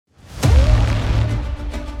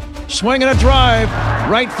Swinging a drive.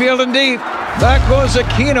 Right field and deep. Back goes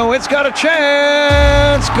Aquino. It's got a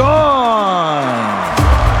chance. Gone.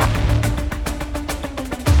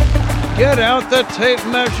 Get out the tape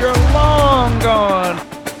measure. Long gone.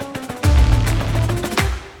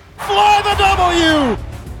 Fly the W!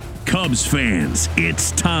 Cubs fans,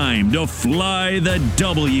 it's time to fly the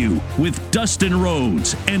W with Dustin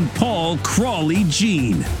Rhodes and Paul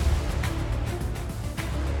Crawley-Jean.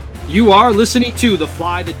 You are listening to the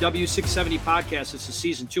Fly the W670 podcast. This is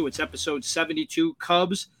season 2. It's episode 72,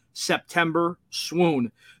 Cubs, September, Swoon.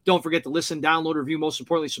 Don't forget to listen, download, review, most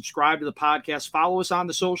importantly, subscribe to the podcast. Follow us on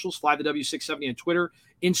the socials, Fly the W670 on Twitter,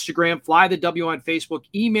 Instagram, Fly the W on Facebook.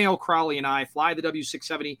 Email Crawley and I,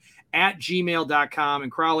 flythew670 at gmail.com.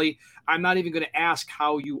 And Crawley, I'm not even going to ask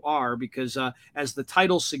how you are because as the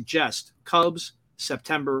title suggests, Cubs,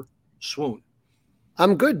 September, Swoon.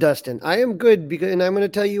 I'm good, Dustin. I am good, and I'm going to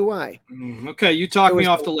tell you why. Okay, you talk me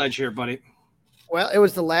off the ledge here, buddy. Well, it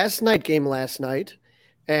was the last night game last night,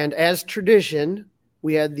 and as tradition,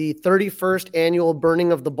 we had the 31st annual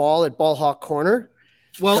burning of the ball at Ball Hawk Corner.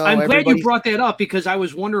 Well, so I'm glad you brought that up because I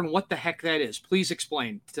was wondering what the heck that is. Please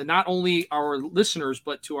explain to not only our listeners,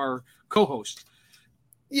 but to our co-host.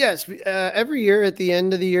 Yes, every year at the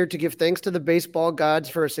end of the year to give thanks to the baseball gods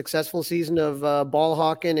for a successful season of ball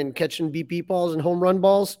hawking and catching BP balls and home run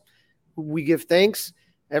balls. We give thanks.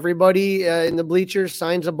 Everybody in the bleachers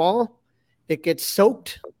signs a ball. It gets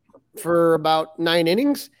soaked for about 9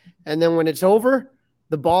 innings. And then when it's over,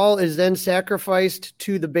 the ball is then sacrificed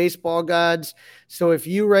to the baseball gods. So if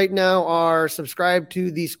you right now are subscribed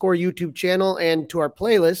to the Score YouTube channel and to our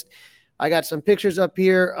playlist, I got some pictures up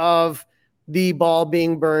here of the ball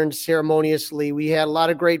being burned ceremoniously. We had a lot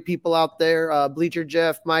of great people out there. Bleacher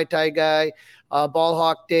Jeff, Mai Tai Guy, Ball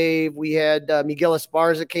Hawk Dave. We had Miguel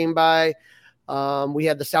Esparza came by. We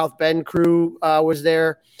had the South Bend crew was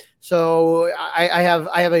there. So I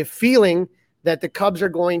have a feeling that the Cubs are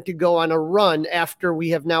going to go on a run after we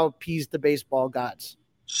have now appeased the baseball gods.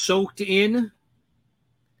 Soaked in?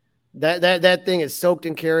 That thing is soaked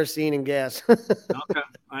in kerosene and gas. Okay.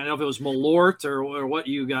 I don't know if it was Malort or what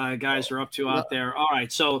you guys are up to out there. All right,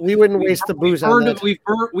 so we wouldn't waste the booze on that.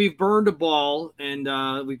 We've burned a ball,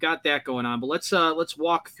 and we've got that going on. But let's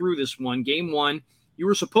walk through this one. Game 1, you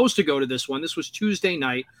were supposed to go to this one. This was Tuesday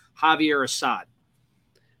night. Javier Assad.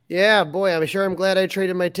 Yeah, boy, I'm glad I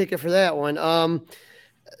traded my ticket for that one.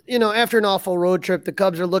 After an awful road trip, the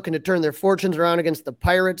Cubs are looking to turn their fortunes around against the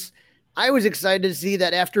Pirates. I was excited to see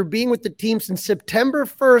that after being with the team since September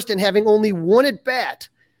 1st and having only one at bat,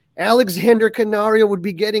 Alexander Canario would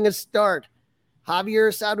be getting a start. Javier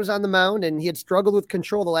Assad was on the mound, and he had struggled with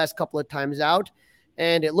control the last couple of times out,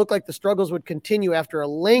 and it looked like the struggles would continue after a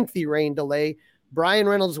lengthy rain delay. Brian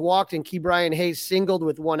Reynolds walked, and Ke'Bryan Hayes singled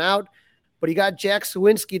with 1 out, but he got Jack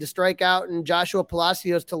Sawinski to strike out and Joshua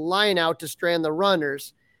Palacios to line out to strand the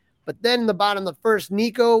runners. But then in the bottom of the first,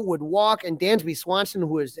 Nico would walk, and Dansby Swanson,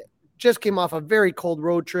 who just came off a very cold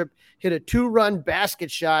road trip, hit a 2-run basket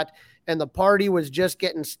shot, and the party was just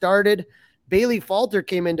getting started. Bailey Falter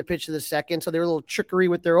came in to pitch to the second, so they were a little trickery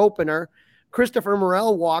with their opener. Christopher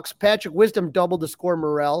Morel walks. Patrick Wisdom doubled to score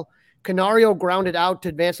Morel. Canario grounded out to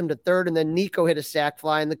advance him to third, and then Nico hit a sac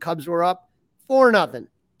fly, and the Cubs were up 4-0.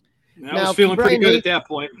 I was feeling pretty good at that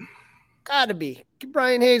point. Gotta be.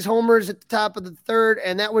 Brian Hayes homers at the top of the third,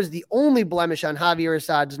 and that was the only blemish on Javier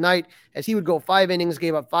Assad's night, as he would go 5 innings,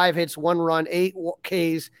 gave up 5 hits, 1 run, 8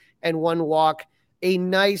 Ks, and 1 walk. A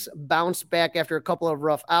nice bounce back after a couple of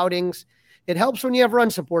rough outings. It helps when you have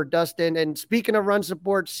run support, Dustin. And speaking of run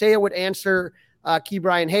support, Seiya would answer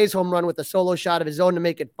Ke'Bryan Hayes' home run with a solo shot of his own to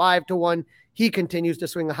make it 5-1. He continues to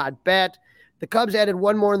swing a hot bat. The Cubs added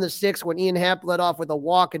 1 more in the 6th when Ian Happ led off with a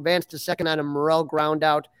walk, advanced to second on a Morel ground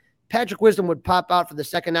out. Patrick Wisdom would pop out for the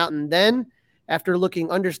second out, and then, after looking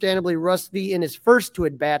understandably rusty in his first 2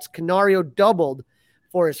 at-bats, Canario doubled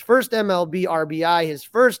for his first MLB RBI, his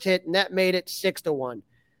first hit, and that made it 6-1.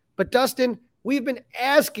 But Dustin, we've been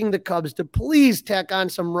asking the Cubs to please tack on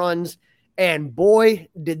some runs, and boy,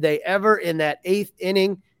 did they ever in that 8th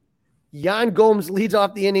inning. Yan Gomes leads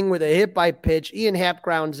off the inning with a hit by pitch. Ian Happ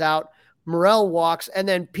grounds out. Morel walks, and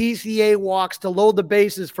then PCA walks to load the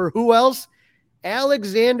bases for who else?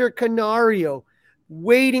 Alexander Canario,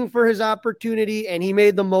 waiting for his opportunity, and he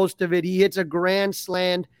made the most of it. He hits a grand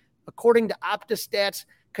slam. According to OptaStats,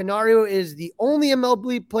 Canario is the only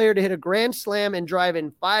MLB player to hit a grand slam and drive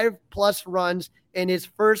in 5+ runs in his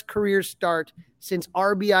first career start since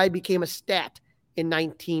RBI became a stat in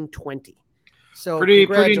 1920. So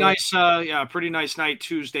pretty nice night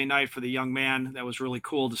Tuesday night for the young man. That was really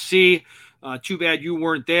cool to see. Too bad you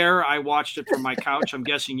weren't there. I watched it from my couch. I'm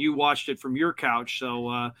guessing you watched it from your couch.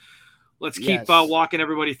 So let's keep walking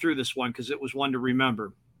everybody through this one because it was one to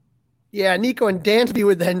remember. Yeah, Nico and Dansby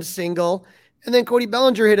would then single, and then Cody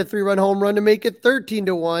Bellinger hit a 3-run home run to make it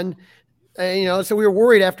 13-1. So we were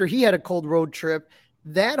worried after he had a cold road trip.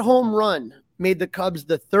 That home run made the Cubs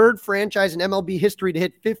the third franchise in MLB history to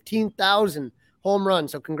hit 15,000 home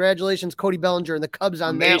runs. So congratulations, Cody Bellinger and the Cubs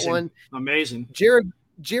on that one. Amazing.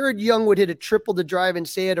 Jared Young would hit a triple to drive and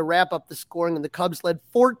Seiya to wrap up the scoring, and the Cubs led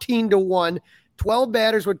 14-1. 12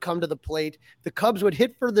 batters would come to the plate. The Cubs would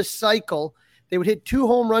hit for the cycle. They would hit 2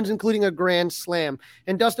 home runs, including a grand slam.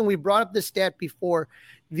 And Dustin, we brought up this stat before.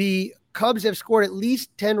 The Cubs have scored at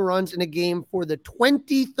least 10 runs in a game for the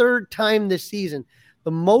 23rd time this season.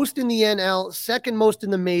 The most in the NL, second most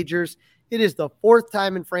in the majors. It is the 4th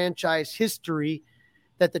time in franchise history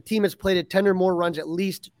that the team has played at 10 or more runs at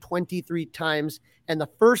least 23 times, and the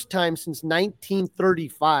first time since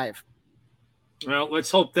 1935. Well, let's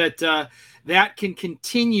hope that that can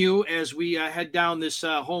continue as we head down this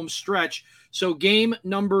home stretch. So game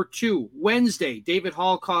number 2, Wednesday, David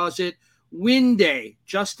Hall calls it Win Day.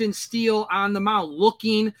 Justin Steele on the mound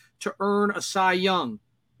looking to earn a Cy Young.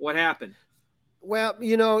 What happened? Well,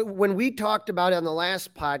 when we talked about it on the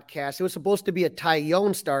last podcast, it was supposed to be a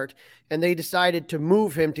Tyone start, and they decided to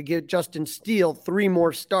move him to give Justin Steele 3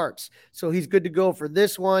 more starts. So he's good to go for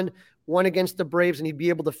this one against the Braves, and he'd be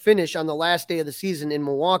able to finish on the last day of the season in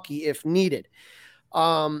Milwaukee if needed.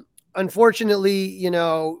 Unfortunately,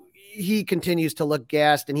 he continues to look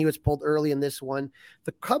gassed, and he was pulled early in this one.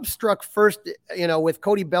 The Cubs struck first, with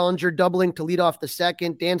Cody Bellinger doubling to lead off the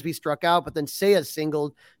second. Dansby struck out, but then Seiya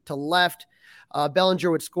singled to left. Bellinger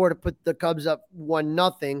would score to put the Cubs up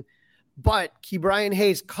 1-0. But Brian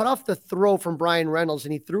Hayes cut off the throw from Brian Reynolds,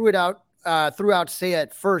 and he threw out Seiya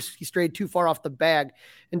at first. He strayed too far off the bag.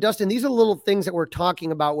 And Dustin, these are little things that we're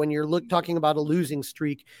talking about when you're talking about a losing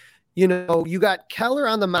streak. You got Keller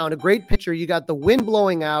on the mound, a great pitcher. You got the wind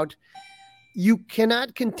blowing out. You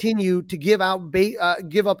cannot continue to give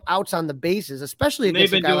up outs on the bases, especially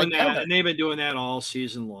against a guy like Keller. And they've been doing that all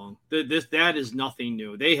season long. That is nothing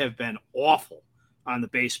new. They have been awful on the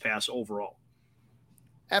base pass overall.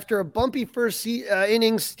 After a bumpy first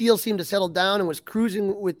inning, Steele seemed to settle down and was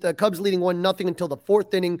cruising with the Cubs leading 1-0 until the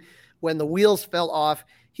 4th inning when the wheels fell off.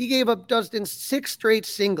 He gave up, Dustin, 6 straight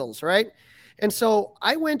singles, right? And so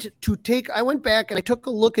I went back and I took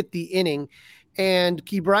a look at the inning, and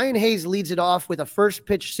Brian Hayes leads it off with a first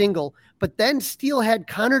pitch single, but then Steele had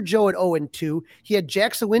Connor Joe at 0-2. He had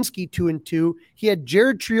Jack Sawinski 2-2. He had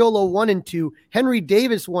Jared Triolo 1-2, Henry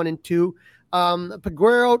Davis 1-2,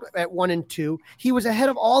 Peguero at 1-2. He was ahead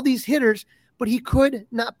of all these hitters, but he could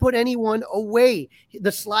not put anyone away.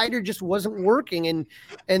 The slider just wasn't working,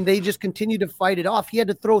 and they just continued to fight it off. He had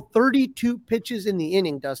to throw 32 pitches in the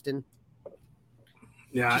inning, Dustin.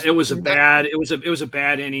 Yeah, it was a bad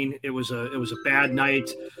inning. It was a bad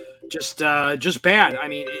night. Just bad. I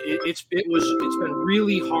mean, it's been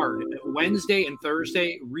really hard. Wednesday and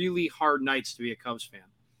Thursday, really hard nights to be a Cubs fan.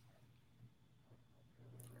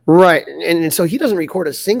 Right. And so he doesn't record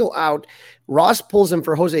a single out. Ross pulls him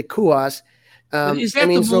for Jose Cuas. Is that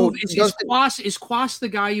the move? Is Cuas the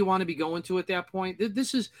guy you want to be going to at that point?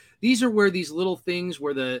 These are where these little things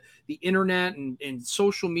where the internet and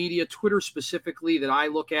social media, Twitter specifically, that I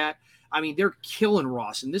look at. I mean, they're killing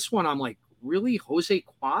Ross. And this one, I'm like, really, Jose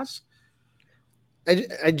Cuas?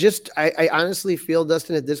 I honestly feel,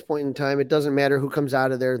 Dustin, at this point in time, it doesn't matter who comes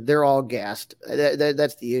out of there. They're all gassed.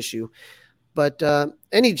 That's the issue. But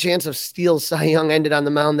any chance of Steele's Cy Young ended on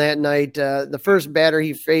the mound that night. The first batter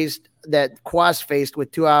he faced, that Cuas faced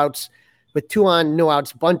with 2 outs, with 2 on, no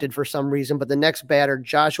outs, bunted for some reason. But the next batter,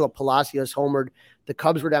 Joshua Palacios, homered. The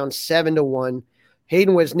Cubs were down 7-1.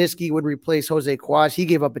 Hayden Wesniewski would replace Jose Cuas. He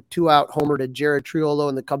gave up a 2-out homer to Jared Triolo,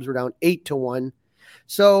 and the Cubs were down 8-1.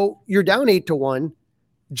 So you're down 8-1.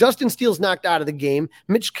 Justin Steele's knocked out of the game.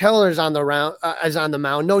 Mitch Keller's on the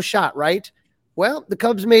mound. No shot, right? Well, the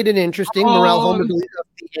Cubs made it interesting. Morel homered to lead up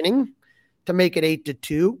the inning to make it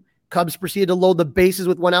 8-2. Cubs proceeded to load the bases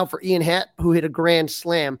with 1 out for Ian Happ, who hit a grand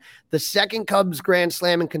slam. The second Cubs grand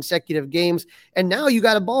slam in consecutive games. And now you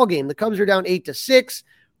got a ball game. The Cubs are down 8-6.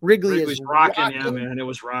 Wrigley is rocking. Yeah, man, it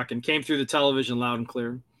was rocking. Came through the television loud and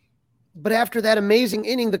clear. But after that amazing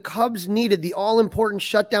inning, the Cubs needed the all-important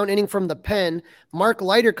shutdown inning from the pen. Mark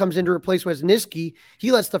Leiter comes in to replace Wesniewski.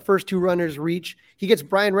 He lets the first 2 runners reach. He gets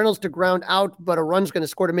Brian Reynolds to ground out, but a run's going to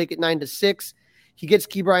score to make it 9-6. He gets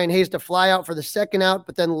Brian Hayes to fly out for the second out,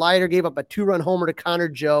 but then Leiter gave up a 2-run homer to Connor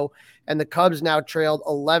Joe, and the Cubs now trailed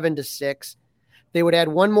 11-6. They would add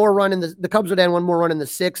one more run the Cubs would add one more run in the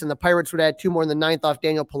 6th, and the Pirates would add 2 more in the 9th off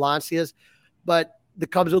Daniel Palacios. but the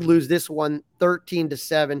Cubs would lose this one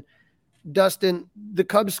 13-7. Dustin, the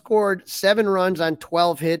Cubs scored 7 runs on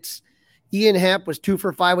 12 hits. Ian Happ was 2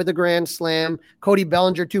 for 5 with a grand slam. Cody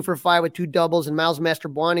Bellinger 2 for 5 with 2 doubles, and Miles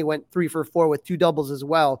Mastrobuoni went 3 for 4 with 2 doubles as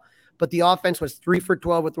well. But the offense was 3 for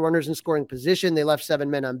 12 with runners in scoring position. They left 7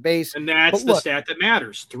 men on base. And that's the stat that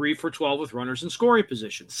matters. 3 for 12 with runners in scoring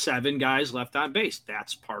position. 7 guys left on base.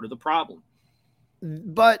 That's part of the problem.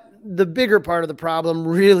 But the bigger part of the problem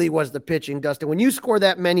really was the pitching, Dustin. When you score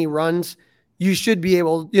that many runs, you should be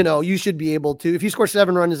able to. If you score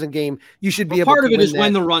 7 runs in a game, you should be able to. Part of it is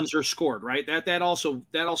when the runs are scored, right? That also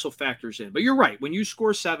factors in. But you're right. When you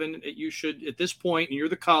score 7, you should, at this point, and you're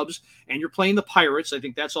the Cubs and you're playing the Pirates, I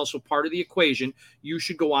think that's also part of the equation. You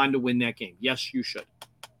should go on to win that game. Yes, you should.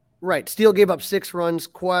 Right. Steele gave up 6 runs.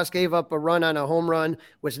 Kwas gave up a run on a home run.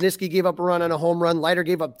 Wisniewski gave up a run on a home run. Leiter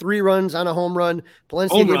gave up 3 runs on a home run.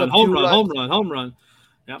 Palencia gave up 2 runs. Home run.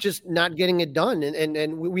 Yep. Just not getting it done.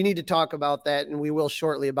 And we need to talk about that, and we will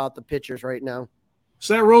shortly, about the pitchers right now.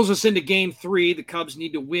 So that rolls us into game 3. The Cubs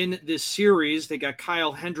need to win this series. They got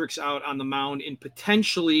Kyle Hendricks out on the mound in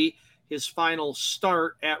potentially his final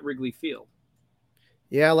start at Wrigley Field.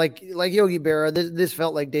 Yeah, like Yogi Berra, this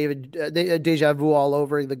felt like deja vu all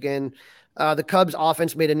over again. The Cubs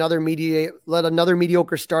offense let another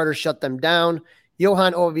mediocre starter shut them down.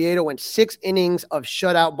 Johan Oviedo went 6 innings of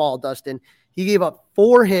shutout ball, Dustin. He gave up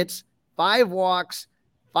 4 hits, 5 walks,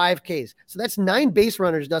 5 Ks. So that's 9 base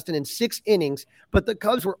runners, Dustin, in 6 innings. But the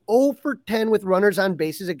Cubs were 0 for 10 with runners on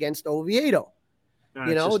bases against Oviedo.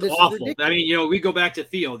 This is awful. I mean, we go back to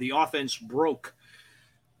Theo. The offense broke.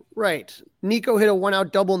 Right. Nico hit a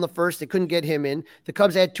 1-out double in the first. They couldn't get him in. The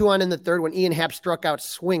Cubs had 2 on in the third when Ian Happ struck out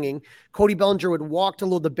swinging. Cody Bellinger would walk to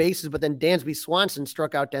load the bases, but then Dansby Swanson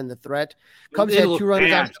struck out to end the threat. Cubs had 2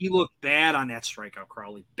 runners on. He looked bad on that strikeout,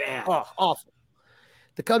 Crowley. Bad. Oh, awful.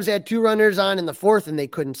 The Cubs had 2 runners on in the fourth, and they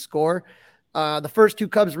couldn't score. The first 2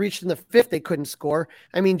 Cubs reached in the fifth. They couldn't score.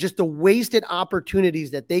 I mean, just the wasted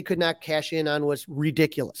opportunities that they could not cash in on was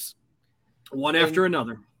ridiculous. One after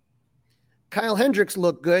another. Kyle Hendricks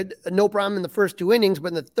looked good. No problem in the first 2 innings, but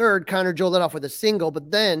in the third, Connor Joe led off with a single.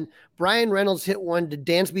 But then Brian Reynolds hit one to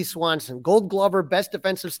Dansby Swanson, Gold Glover, best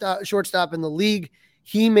defensive shortstop in the league.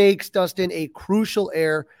 He makes, Dustin, a crucial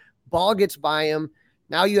error. Ball gets by him.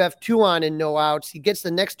 Now you have 2 on and no outs. He gets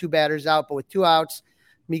the next 2 batters out, but with 2 outs,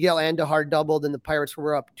 Miguel Andujar doubled, and the Pirates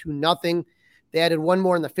were up 2-0. They added 1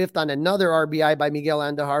 more in the fifth on another RBI by Miguel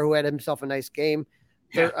Andujar, who had himself a nice game.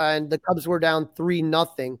 Yeah. And the Cubs were down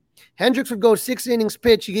 3-0. Hendricks would go 6 innings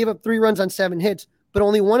pitch. He gave up 3 runs on 7 hits, but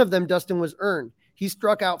only one of them, Dustin, was earned. He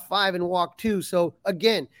struck out 5 and walked 2. So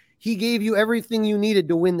again, he gave you everything you needed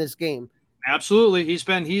to win this game. Absolutely. He's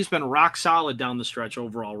been rock solid down the stretch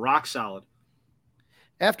overall. Rock solid.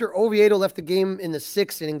 After Oviedo left the game in the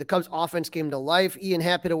 6th inning, the Cubs offense came to life. Ian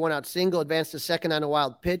Happ hit a 1-out single, advanced to second on a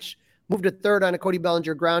wild pitch, moved to third on a Cody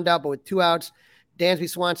Bellinger ground out, but with 2 outs, Dansby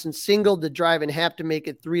Swanson singled to drive and Happ to make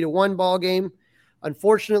it 3-1 ball game.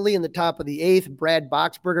 Unfortunately, in the top of the 8th, Brad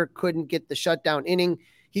Boxberger couldn't get the shutdown inning.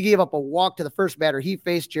 He gave up a walk to the first batter he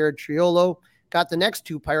faced, Jared Triolo. Got the next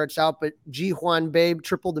 2 Pirates out, but G. Juan Babe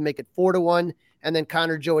tripled to make it 4-1, and then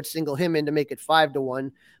Connor Joe would single him in to make it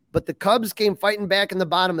 5-1. But the Cubs came fighting back in the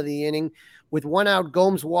bottom of the inning. With 1 out,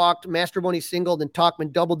 Gomes walked, Mastrobuoni singled, and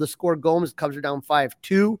Talkman doubled to score Gomes. The Cubs are down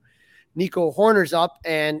 5-2. Nico Horner's up,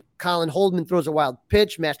 and Colin Holdman throws a wild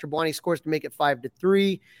pitch. Mastrobuoni scores to make it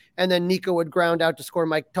 5-3. And then Nico would ground out to score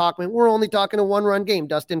Mike Talkman. We're only talking a 1-run game,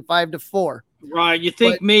 Dustin, 5-4. Right, you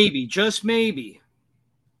think maybe, just maybe.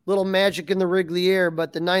 Little magic in the Wrigley air,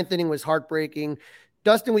 but the 9th inning was heartbreaking.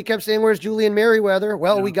 Dustin, we kept saying, where's Julian Merriweather?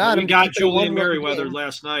 Well, we got him. We got Julian Merriweather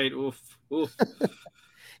last night. Oof.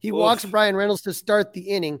 He walks Brian Reynolds to start the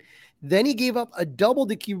inning. Then he gave up a double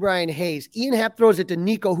to Q Brian Hayes. Ian Happ throws it to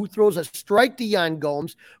Nico, who throws a strike to Yan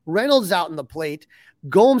Gomes. Reynolds out in the plate.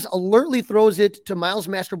 Gomes alertly throws it to Miles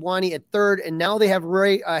Mastrobuoni at third, and now they have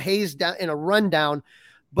Hayes down in a rundown.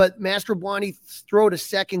 But Mastrobuoni's throw to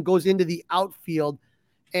second goes into the outfield,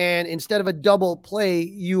 and instead of a double play,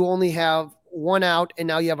 you only have 1 out, and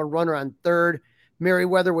now you have a runner on third.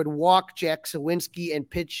 Merriweather would walk Jack Sawinski, and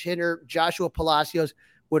pitch hitter Joshua Palacios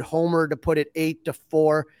would homer to put it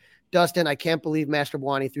 8-4. Dustin, I can't believe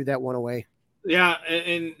Mastrobuoni threw that one away. Yeah,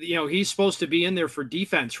 and he's supposed to be in there for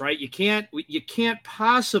defense, right? You can't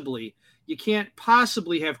possibly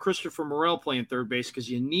have Christopher Morel playing third base because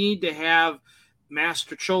you need to have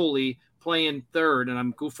Mastrocoli playing third, and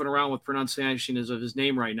I'm goofing around with pronunciation of his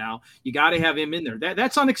name right now. You got to have him in there.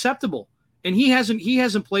 That's unacceptable. And he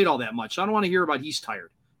hasn't played all that much. So I don't want to hear about he's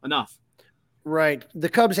tired. Enough. Right. The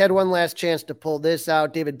Cubs had one last chance to pull this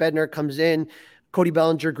out. David Bednar comes in. Cody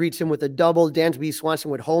Bellinger greets him with a double. Dansby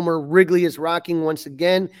Swanson with homer. Wrigley is rocking once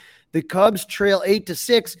again. The Cubs trail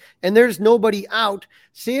 8-6, and there's nobody out.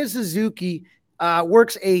 Seiya Suzuki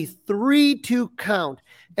works a 3-2 count.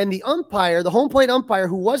 And the umpire, the home plate umpire,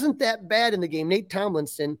 who wasn't that bad in the game, Nate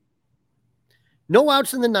Tomlinson, no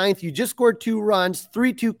outs in the ninth. You just scored 2 runs,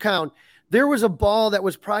 3-2 count. There was a ball that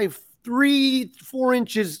was probably 3-4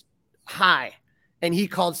 inches high, and he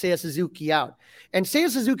called Seiya Suzuki out. And Seiya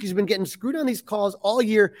Suzuki's been getting screwed on these calls all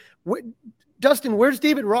year. Dustin, where's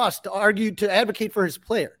David Ross to advocate for his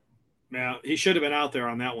player? Yeah, he should have been out there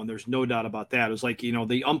on that one. There's no doubt about that. It was like,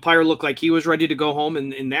 the umpire looked like he was ready to go home.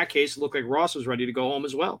 And in that case, it looked like Ross was ready to go home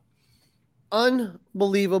as well.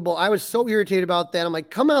 Unbelievable. I was so irritated about that. I'm like,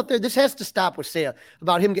 come out there. This has to stop with Seiya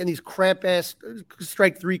about him getting these crap ass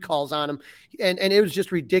strike 3 calls on him. And it was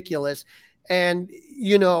just ridiculous. And,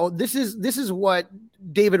 this is what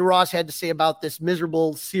David Ross had to say about this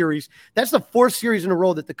miserable series. That's the 4th series in a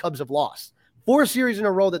row that the Cubs have lost. 4 series in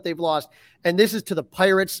a row that they've lost. And this is to the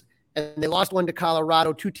Pirates. And they lost one to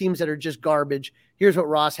Colorado, 2 teams that are just garbage. Here's what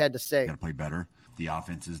Ross had to say. Got to play better. The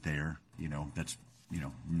offense is there. That's,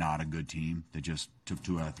 not a good team. They just took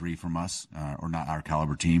 2 out of 3 from us, or not our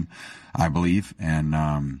caliber team, I believe. And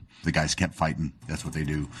the guys kept fighting. That's what they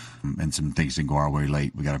do. And some things didn't go our way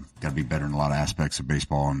late. We got to be better in a lot of aspects of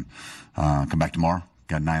baseball. And come back tomorrow.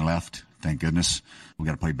 Got 9 left. Thank goodness. We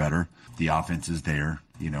got to play better. The offense is there.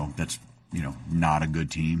 That's not a good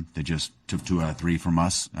team. They just took 2 out of 3 from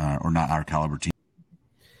us, or not our caliber team.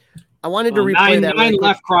 I wanted to replay that. 9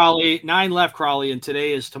 left, Crawley. 9 left, Crawley, and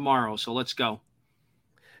today is tomorrow. So let's go.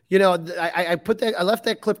 I left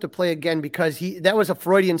that clip to play again because that was a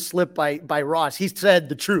Freudian slip by Ross. He said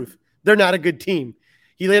the truth. They're not a good team.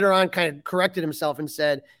 He later on kind of corrected himself and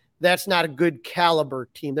said, that's not a good caliber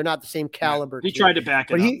team. They're not the same caliber. He tried to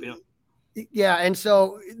back it up. Yeah, and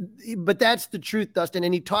so, but that's the truth, Dustin.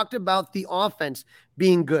 And he talked about the offense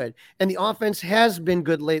being good, and the offense has been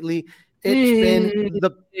good lately.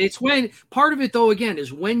 It's when part of it, though, again,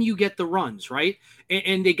 is when you get the runs, right?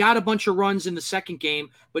 And they got a bunch of runs in the second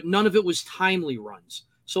game, but none of it was timely runs.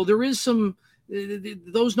 So there is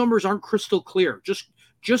those numbers aren't crystal clear.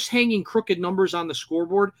 Just hanging crooked numbers on the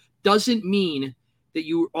scoreboard doesn't mean that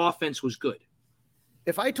your offense was good.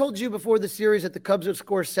 If I told you before the series that the Cubs would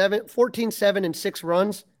score 14-7 and 6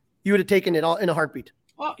 runs, you would have taken it all in a heartbeat.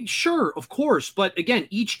 Well, sure, of course. But again,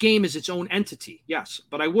 each game is its own entity. Yes,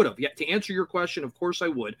 but I would have. Yeah, to answer your question, of course I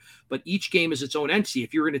would. But each game is its own entity.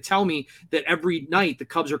 If you're going to tell me that every night the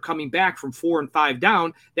Cubs are coming back from 4 and 5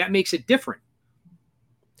 down, that makes it different.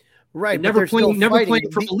 Right. Never playing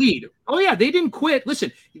from the lead. Oh, yeah, they didn't quit.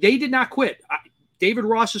 Listen, they did not quit. David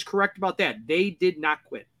Ross is correct about that. They did not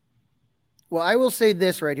quit. Well, I will say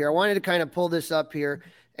this right here. I wanted to kind of pull this up here.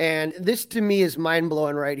 And this to me is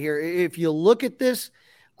mind-blowing right here. If you look at this,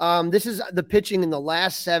 this is the pitching in the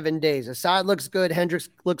last 7 days. Assad looks good. Hendricks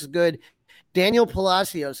looks good. Daniel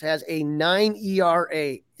Palacios has a 9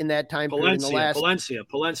 ERA in that time period. Palencia.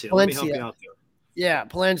 Let me help you out there. Yeah,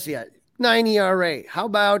 Palencia. 9 ERA. How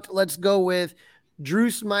about let's go with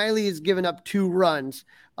Drew Smiley has given up 2 runs.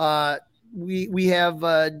 We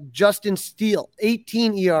have Justin Steele,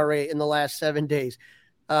 18 ERA in the last 7 days.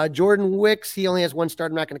 Jordan Wicks, he only has 1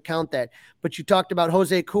 start. I'm not going to count that. But you talked about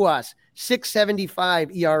Jose Cuas,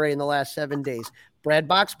 6.75 ERA in the last 7 days. Brad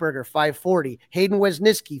Boxberger, 5.40. Hayden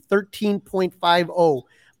Wesniewski, 13.50.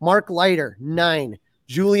 Mark Leiter, 9.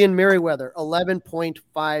 Julian Merriweather,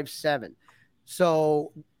 11.57.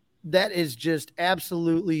 So that is just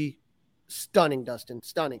absolutely stunning, Dustin.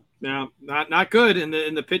 Stunning. No, not good. And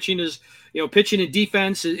the pitching is, pitching and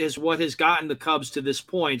defense is what has gotten the Cubs to this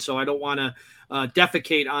point. So I don't want to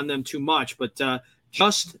defecate on them too much, but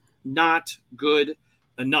just not good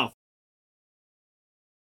enough.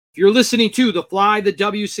 If you're listening to the Fly the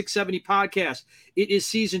W670 podcast, it is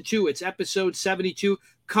season 2. It's episode 72.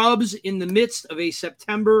 Cubs in the midst of a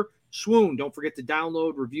September swoon. Don't forget to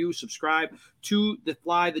download, review, subscribe to the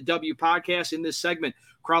Fly the W podcast. In this segment,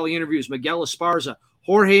 Crawley interviews Miguel Esparza,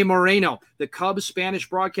 Jorge Moreno, the Cubs Spanish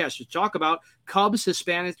broadcaster, to talk about Cubs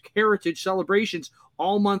Hispanic heritage celebrations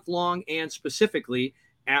all month long and specifically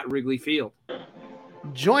at Wrigley Field.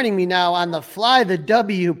 Joining me now on the Fly the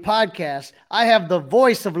W podcast, I have the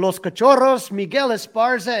voice of Los Cachorros, Miguel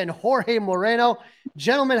Esparza and Jorge Moreno.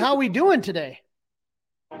 Gentlemen, how are we doing today?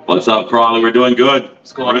 What's up, Crawley? We're doing good.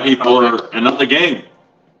 Ready for another game.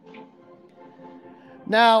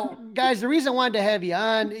 Now, guys, the reason I wanted to have you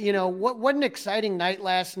on, what an exciting night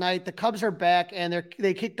last night. The Cubs are back, and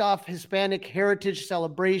they kicked off Hispanic Heritage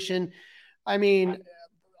Celebration. I mean,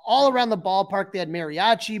 all around the ballpark. They had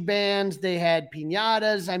mariachi bands, they had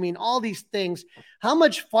piñatas. I mean, all these things. How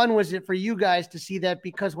much fun was it for you guys to see that?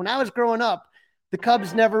 Because when I was growing up, the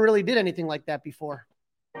Cubs never really did anything like that before.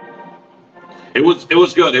 It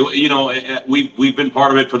was good. We've been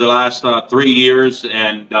part of it for the last 3 years,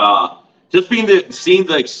 and just seeing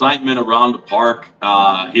the excitement around the park,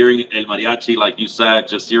 hearing El Mariachi, like you said,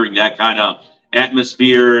 just hearing that kind of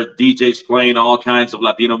atmosphere, DJs playing all kinds of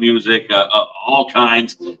Latino music, all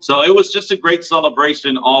kinds. So it was just a great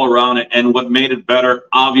celebration all around it. And what made it better,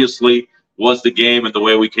 obviously, was the game and the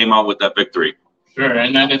way we came out with that victory. Sure.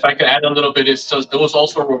 And then if I could add a little bit, it's just there was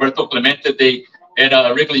also Roberto Clemente Day at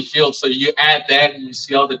Wrigley Field. So you add that and you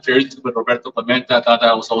see all the jerseys with Roberto Clemente. I thought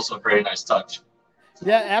that was also a very nice touch.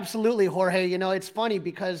 Yeah, absolutely, Jorge. It's funny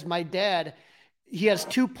because my dad, he has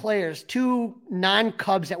two players, two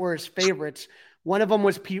non-Cubs that were his favorites. One of them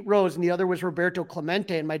was Pete Rose and the other was Roberto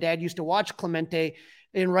Clemente. And my dad used to watch Clemente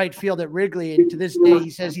in right field at Wrigley. And to this day, he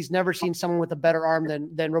says he's never seen someone with a better arm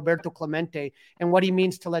than Roberto Clemente. And what he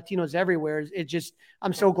means to Latinos everywhere is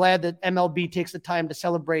I'm so glad that MLB takes the time to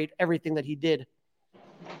celebrate everything that he did.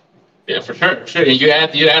 Yeah, for sure. Sure. And you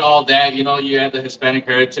add all that, you add the Hispanic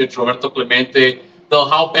heritage, Roberto Clemente,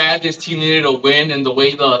 how bad this team needed to win, and the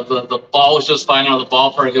way the ball was just flying out of the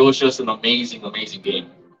ballpark. It was just an amazing, amazing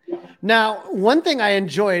game. Now, one thing I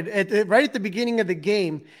enjoyed right at the beginning of the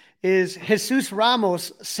game is Jesus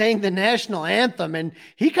Ramos sang the national anthem, and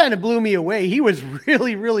he kind of blew me away. He was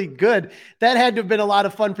really, really good. That had to have been a lot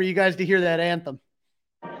of fun for you guys to hear that anthem.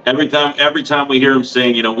 Every time we hear him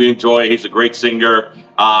sing, we enjoy it. He's a great singer.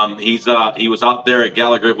 He was out there at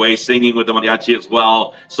Gallagher Way singing with the mariachi as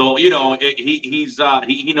well. So he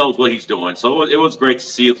knows what he's doing. So it was great to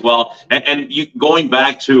see as well. And going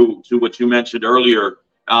back to what you mentioned earlier,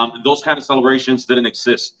 those kind of celebrations didn't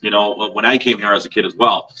exist, when I came here as a kid as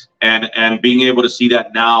well. And being able to see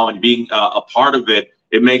that now and being a part of it,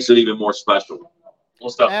 it makes it even more special.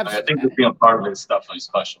 Well, definitely. I think that being a part of it is definitely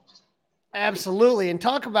special. Absolutely. And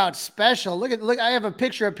talk about special. Look, I have a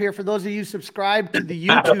picture up here for those of you subscribed to the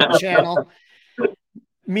YouTube channel.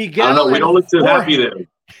 Miguel. I don't know, we don't look too happy there.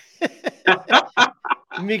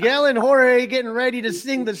 Miguel and Jorge getting ready to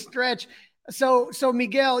sing the stretch. So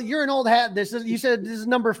Miguel, you're an old hat. You said this is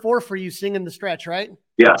number 4 for you singing the stretch, right?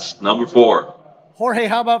 Yes, number 4. Jorge,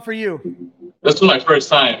 how about for you? This was my first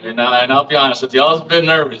time, and I'll be honest with you, I was a bit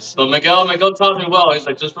nervous. So Miguel taught me well. He's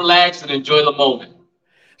like, just relax and enjoy the moment.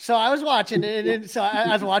 So I was watching,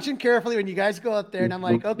 I was watching carefully when you guys go up there, and I'm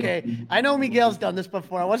like, okay, I know Miguel's done this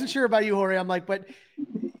before. I wasn't sure about you, Jorge. I'm like, but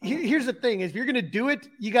here's the thing: if you're gonna do it,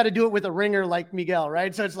 you got to do it with a ringer like Miguel,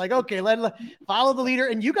 right? So it's like, okay, let follow the leader,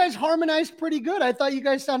 and you guys harmonized pretty good. I thought you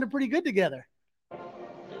guys sounded pretty good together.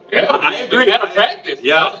 Yeah, I agree. You got to practice.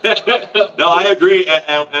 Yeah, no, I agree.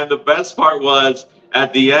 And the best part was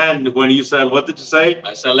at the end when you said, "What did you say?"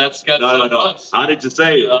 I said, "Let's get some runs." How did you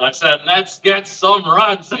say it? I said, "Let's get some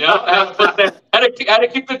runs." Yeah, I had to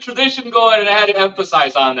keep the tradition going, and I had to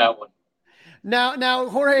emphasize on that one. Now,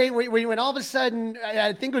 Jorge, when all of a sudden,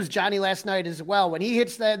 I think it was Johnny last night as well, when he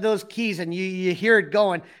hits those keys and you hear it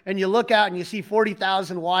going, and you look out and you see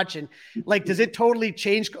 40,000 watching, like, does it totally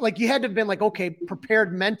change? Like, you had to have been like, okay,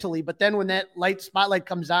 prepared mentally, but then when that spotlight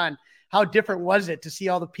comes on, how different was it to see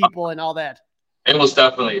all the people and all that? It was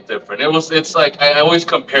definitely different. It's like, I always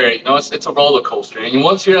compare it, it's a roller coaster. And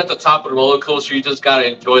once you're at the top of the roller coaster, you just got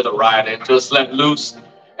to enjoy the ride and just let loose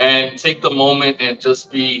and take the moment and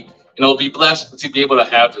just be blessed to be able to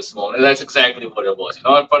have this moment. And that's exactly what it was. In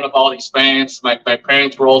front of all these fans, my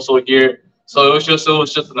parents were also here. So it was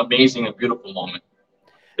just an amazing and beautiful moment.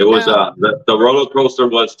 It was the roller coaster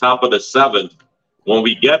was top of the 7th when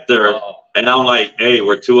we get there. And I'm like, hey,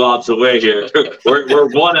 we're 2 outs away here. we're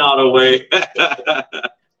 1 out away.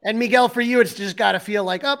 And Miguel, for you, it's just got to feel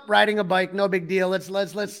like, riding a bike, no big deal. Let's do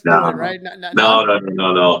it, right?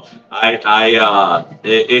 No.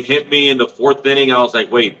 It hit me in the 4th inning. I was like,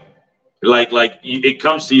 wait, like it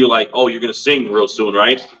comes to you like, oh, you're gonna sing real soon,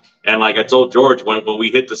 right? And like I told George when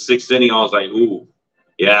we hit the 6th inning, I was like, ooh,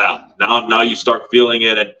 yeah. Now you start feeling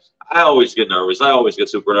it, and I always get nervous. I always get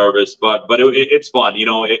super nervous, but it's fun.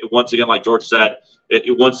 Once again, like George said,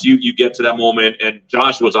 once you get to that moment, and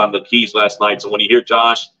Josh was on the keys last night. So when you hear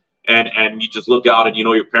Josh and you just look out and,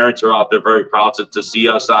 your parents are out there very proud to see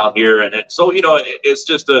us out here. And so, it's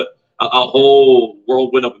just a whole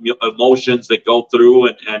whirlwind of emotions that go through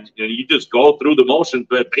and you just go through the motion,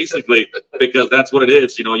 but basically, because that's what it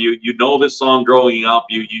is. You know this song growing up,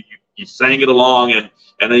 you sang it along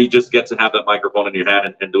and then you just get to have that microphone in your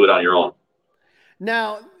hand and do it on your own.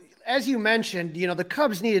 Now, as you mentioned, the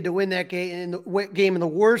Cubs needed to win that game in the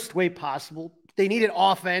worst way possible. They needed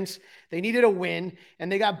offense. They needed a win,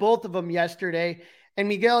 and they got both of them yesterday. And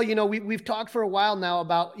Miguel, we've talked for a while now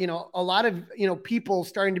about, a lot of, people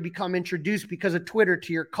starting to become introduced because of Twitter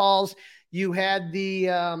to your calls. You had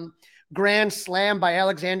the grand slam by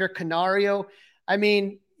Alexander Canario. I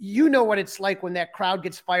mean, you know what it's like when that crowd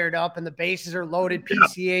gets fired up and the bases are loaded,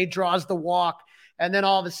 PCA draws the walk, and then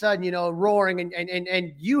all of a sudden, roaring,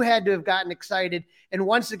 and you had to have gotten excited. And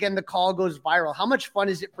once again, the call goes viral. How much fun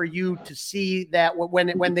is it for you to see that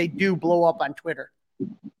when they do blow up on Twitter?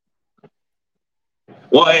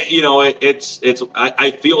 Well,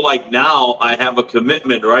 I feel like now I have a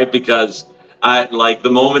commitment, right? Because the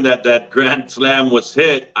moment that grand slam was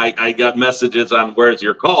hit, I got messages on where's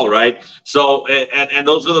your call, right? So, and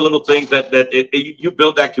those are the little things that you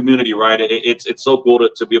build that community, right? It's so cool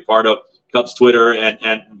to be a part of Cubs Twitter,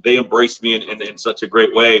 and they embraced me in such a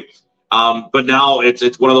great way. But now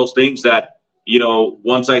it's one of those things that,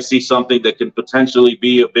 once I see something that can potentially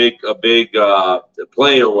be a big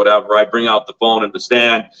play or whatever, I bring out the phone and the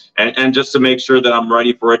stand, and just to make sure that I'm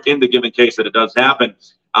ready for it in the given case that it does happen.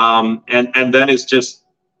 And then it's just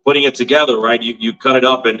putting it together, right? You cut it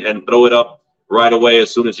up and throw it up right away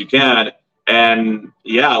as soon as you can. And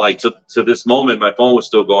yeah, to this moment, my phone was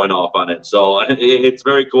still going off on it. So it's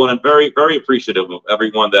very cool, and very, very appreciative of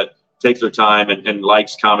everyone that takes their time and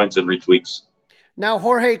likes, comments, and retweets. Now,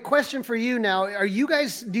 Jorge, question for you now.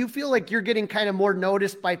 Do you feel like you're getting kind of more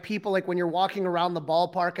noticed by people, like when you're walking around the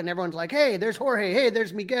ballpark and everyone's like, hey, there's Jorge, hey,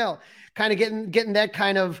 there's Miguel, kind of getting that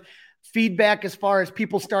kind of feedback as far as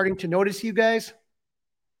people starting to notice you guys?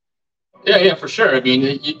 Yeah, for sure. I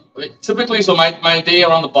mean, typically, so my day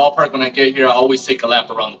around the ballpark, when I get here, I always take a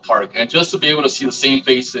lap around the park. And just to be able to see the same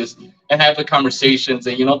faces and have the conversations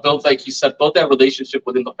and, build, like you said, build that relationship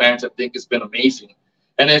within the fans, I think has been amazing.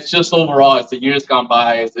 And it's just overall, as the years gone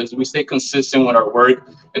by, as we stay consistent with our work,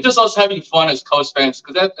 and just us having fun as Cubs fans,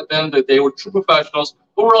 because at the end of the day, we're true professionals,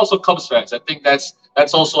 but we're also Cubs fans. I think that's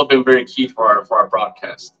also been very key for our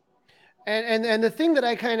broadcast. And the thing that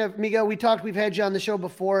I kind of, Miguel, we've had you on the show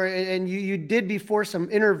before, and you did before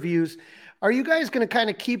some interviews. Are you guys going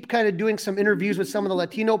to keep doing some interviews with some of the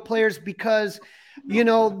Latino players? Because,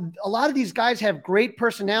 a lot of these guys have great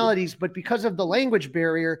personalities, but because of the language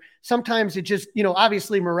barrier, sometimes it just,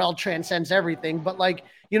 obviously Morel transcends everything, but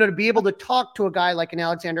to be able to talk to a guy like an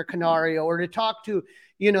Alexander Canario, or to talk to,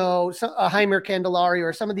 a Jaime Candelario,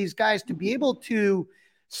 or some of these guys, to be able to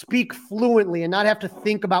speak fluently and not have to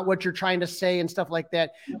think about what you're trying to say and stuff like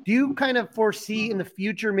that. Do you kind of foresee in the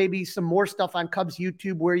future maybe some more stuff on Cubs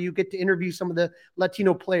YouTube where you get to interview some of the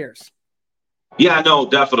Latino players? Yeah, no,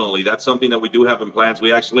 definitely. That's something that we do have in plans.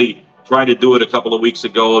 We actually tried to do it a couple of weeks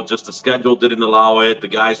ago. Just the schedule didn't allow it. The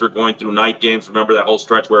guys were going through night games. Remember that whole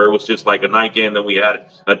stretch where it was just like a night game, then we had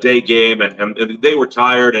a day game, and they were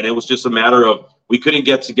tired, and it was just a matter of we couldn't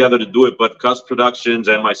get together to do it. But Cubs Productions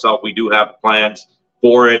and myself, we do have plans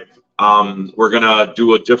for it. We're gonna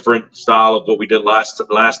do a different style of what we did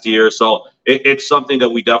last year. So it's something that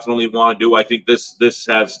we definitely want to do. I think this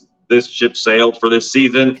ship sailed for this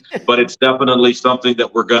season, but it's definitely something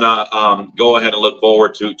that we're gonna go ahead and look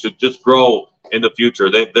forward to just grow in the future.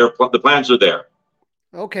 The plans are there.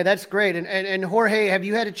 Okay, that's great. And Jorge, have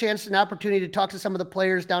you had an opportunity to talk to some of the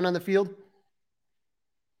players down on the field?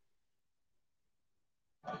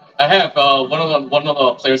 I have. One of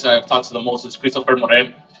the players I've talked to the most is Christopher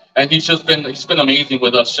Morel, and he's been amazing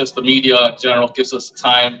with us. Just the media in general gives us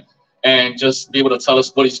time, and just be able to tell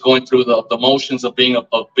us what he's going through, the motions of being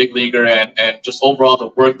a big leaguer, and just overall the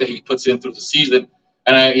work that he puts in through the season.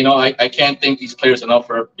 And I can't thank these players enough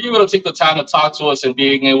for being able to take the time to talk to us and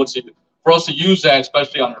being able for us to use that,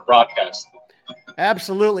 especially on our broadcast.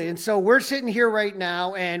 Absolutely. And so we're sitting here right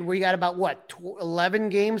now, and we got about 11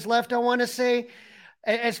 games left, I want to say.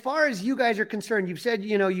 As far as you guys are concerned, you've said,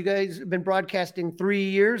 you guys have been broadcasting 3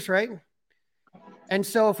 years, right? And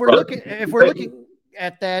so if we're looking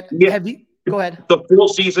at that, yeah. Go ahead. The full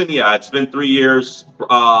season, yeah, it's been 3 years.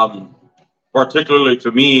 Particularly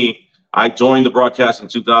for me, I joined the broadcast in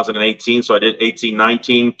 2018, so I did 18,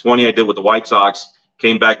 19, 20 I did with the White Sox,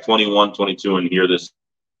 came back 21, 22, and here this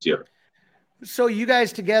year. So you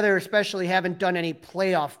guys together especially haven't done any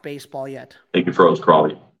playoff baseball yet. Thank you, froze,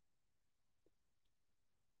 Crawley.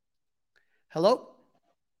 Hello?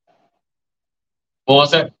 What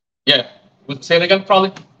was that? Yeah. Say it again,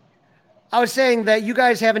 probably. I was saying that you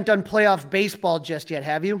guys haven't done playoff baseball just yet,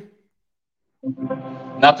 have you?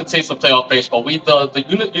 Not to taste of playoff baseball.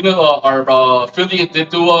 Our affiliate did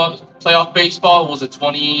do a playoff baseball. Was it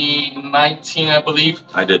 2019, I believe?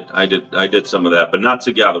 I did some of that, but not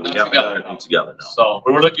together. We haven't done it together. No. So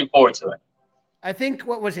we were looking forward to that. I think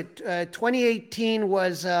what was it? 2018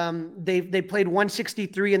 was they played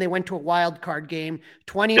 163 and they went to a wild card game.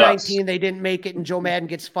 2019 they didn't make it and Joe Madden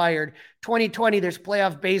gets fired. 2020 there's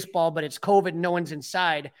playoff baseball, but it's COVID and no one's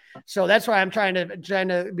inside. So that's why I'm trying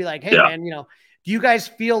to be like, hey man, do you guys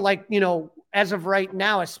feel like as of right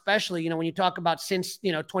now, especially when you talk about since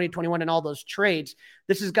 2021 and all those trades,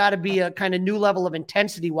 this has got to be a kind of new level of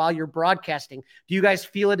intensity while you're broadcasting. Do you guys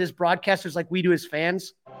feel it as broadcasters like we do as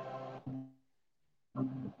fans?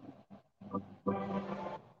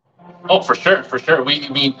 Oh, for sure. I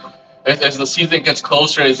mean, as the season gets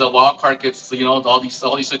closer, as the wild card gets, all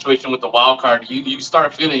these situations with the wild card, you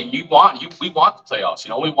start feeling we want the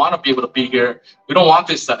playoffs. We want to be able to be here. We don't want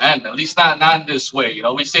this to end, at least not in this way.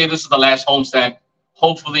 We say this is the last homestand.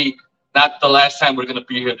 Hopefully, not the last time we're going to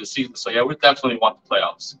be here this season. So yeah, we definitely want the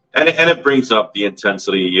playoffs. And it brings up the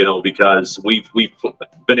intensity, because we've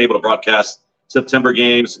been able to broadcast September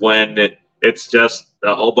games when it's just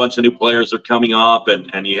a whole bunch of new players are coming up,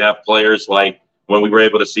 and you have players like when we were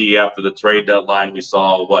able to see after the trade deadline, we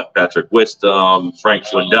saw Patrick Wisdom, Frank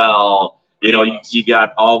Schwindel. You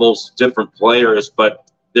got all those different players,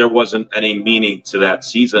 but there wasn't any meaning to that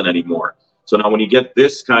season anymore. So now when you get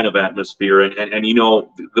this kind of atmosphere, and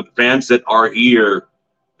the fans that are here,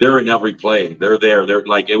 they're in every play. They're there. They're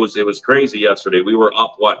like it was crazy yesterday. We were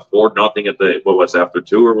up 4-0 at after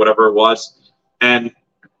 2 or whatever it was, and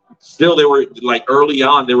still they were like early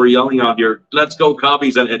on they were yelling out here, let's go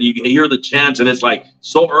Cubbies, and you hear the chants, and it's like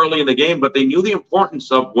so early in the game, but they knew the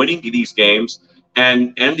importance of winning these games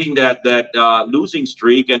and ending that losing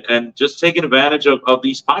streak and just taking advantage of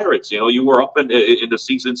these Pirates. You were up in the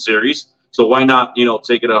season series, so why not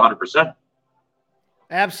take it 100%?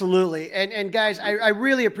 Absolutely. And guys, I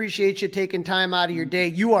really appreciate you taking time out of your day.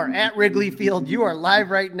 You are at Wrigley Field. You are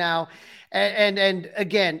live right now. And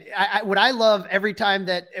again, what I love every time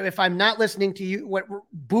that if I'm not listening to you, what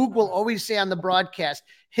Boog will always say on the broadcast,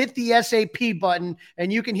 hit the SAP button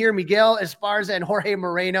and you can hear Miguel Esparza and Jorge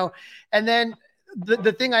Moreno. And then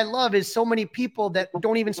the thing I love is so many people that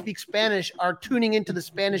don't even speak Spanish are tuning into the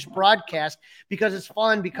Spanish broadcast because it's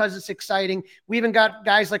fun, because it's exciting. We even got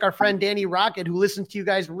guys like our friend Danny Rocket who listens to you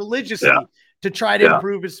guys religiously to try to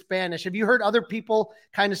improve his Spanish. Have you heard other people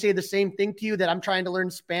kind of say the same thing to you, that I'm trying to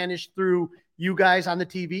learn Spanish through you guys on the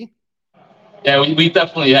TV? Yeah, we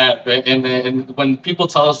definitely have. And when people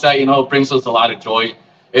tell us that, it brings us a lot of joy.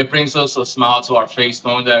 It brings us a smile to our face,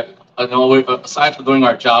 knowing that, aside from doing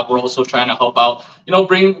our job, we're also trying to help out,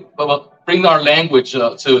 bring our language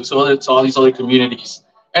to all these other communities,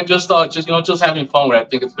 and just having fun with it. I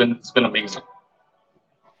think it's been amazing.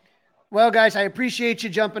 Well, guys, I appreciate you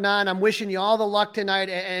jumping on. I'm wishing you all the luck tonight.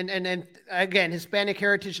 And again, Hispanic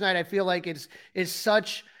Heritage Night, I feel like is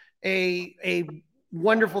such a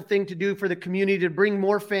wonderful thing to do for the community, to bring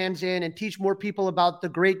more fans in and teach more people about the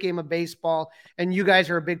great game of baseball. And you guys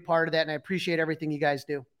are a big part of that. And I appreciate everything you guys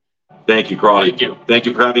do. Thank you, Crawley. Thank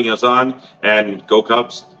you for having us on, and go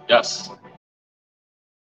Cubs. Yes.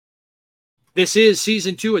 This is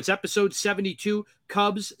season 2. It's episode 72,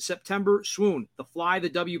 Cubs, September, Swoon. The Fly the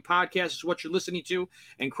W podcast is what you're listening to.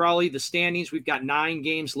 And Crawley, the standings, we've got 9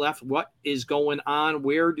 games left. What is going on?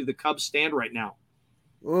 Where do the Cubs stand right now?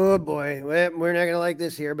 Oh boy, we're not going to like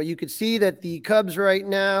this here, but you can see that the Cubs right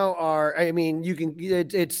now are,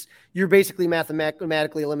 you're basically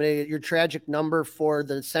mathematically eliminated. Your tragic number for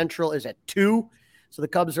the Central is at 2. So the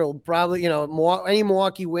Cubs will probably, any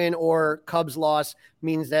Milwaukee win or Cubs loss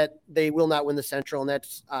means that they will not win the Central, and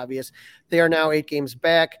that's obvious. They are now 8 games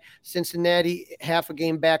back. Cincinnati, half a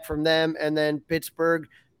game back from them, and then Pittsburgh,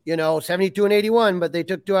 72 and 81, but they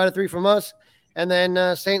took 2 out of 3 from us. And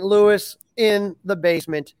then St. Louis in the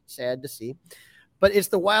basement. Sad to see. But it's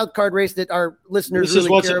the wild card race that our listeners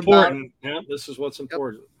really care about. Yeah, this is what's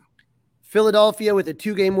important. Philadelphia with a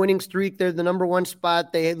 2-game winning streak. They're the number 1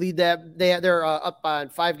 spot. They lead that. They're up on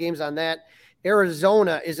 5 games on that.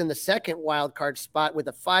 Arizona is in the second wild card spot with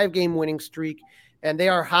a 5-game winning streak, and they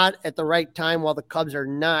are hot at the right time while the Cubs are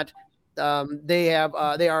not. They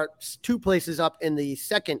are 2 places up in the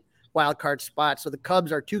second wild card spot. So the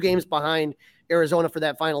Cubs are 2 games behind Arizona for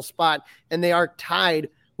that final spot, and they are tied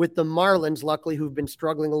with the Marlins, luckily, who've been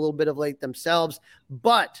struggling a little bit of late themselves.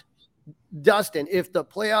 But Dustin, if the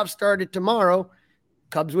playoffs started tomorrow,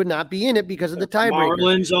 Cubs would not be in it because of the tiebreaker.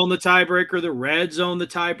 Marlins own the tiebreaker. The Reds own the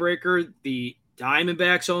tiebreaker. The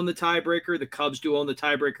Diamondbacks own the tiebreaker. The Cubs do own the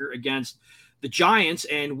tiebreaker against the Giants.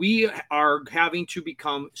 And we are having to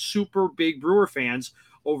become super big Brewer fans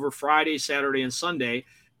over Friday, Saturday, and Sunday.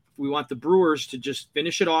 We want the Brewers to just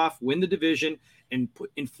finish it off, win the division, and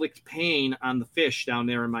inflict pain on the Fish down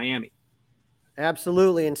there in Miami.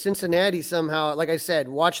 Absolutely. And Cincinnati somehow, like I said,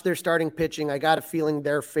 watch their starting pitching. I got a feeling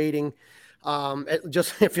they're fading.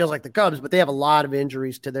 It feels like the Cubs, but they have a lot of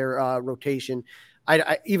injuries to their rotation.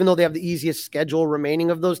 Even though they have the easiest schedule remaining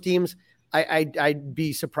of those teams, I'd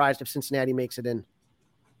be surprised if Cincinnati makes it in.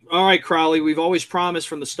 All right, Crowley, we've always promised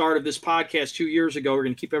from the start of this podcast 2 years ago, we're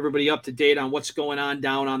going to keep everybody up to date on what's going on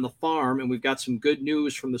down on the farm. And we've got some good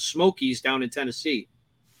news from the Smokies down in Tennessee.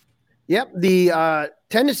 Yep. The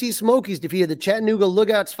Tennessee Smokies defeated the Chattanooga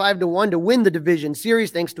Lookouts 5-1 to win the division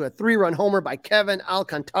series, thanks to a 3-run homer by Kevin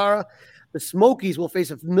Alcantara. The Smokies will face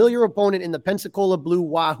a familiar opponent in the Pensacola Blue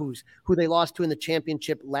Wahoos, who they lost to in the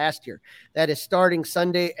championship last year. That is starting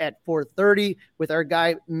Sunday at 4:30 with our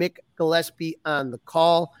guy Mick Gillespie on the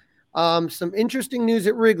call. Some interesting news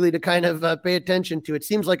at Wrigley to kind of pay attention to. It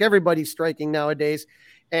seems like everybody's striking nowadays.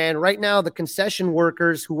 And right now, the concession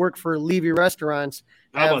workers who work for Levy restaurants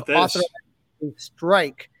have authorized a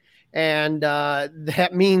strike. And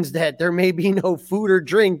that means that there may be no food or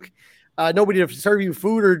drink, nobody to serve you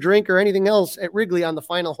food or drink or anything else at Wrigley on the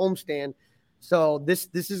final homestand. So this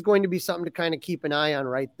is going to be something to kind of keep an eye on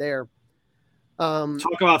right there.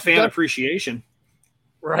 Talk about fan appreciation.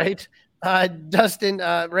 Right. Dustin,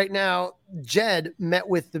 right now, Jed met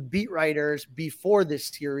with the beat writers before this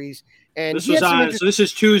series. And this was on, so this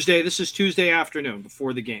is Tuesday. This is Tuesday afternoon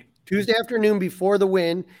before the game. Tuesday afternoon before the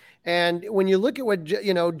win. And when you look at what,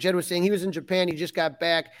 Jed was saying, he was in Japan. He just got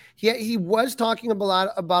back. He was talking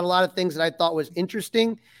about a lot of things that I thought was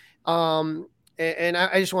interesting. And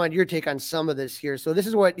I just wanted your take on some of this here. So this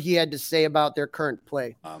is what he had to say about their current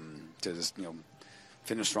play. To just,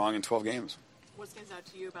 finish strong in 12 games. What stands out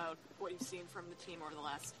to you about what you've seen from the team over the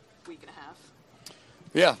last week and a half?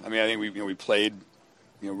 Yeah, I think we played,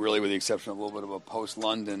 really with the exception of a little bit of a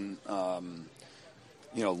post-London,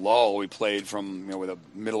 lull. We played from with the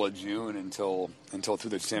middle of June until through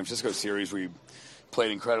the San Francisco series. We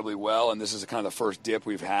played incredibly well, and this is kind of the first dip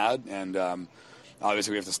we've had, and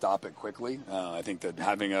obviously we have to stop it quickly. I think that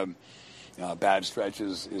having a bad stretch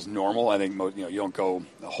is normal. I think you don't go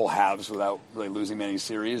the whole halves without really losing many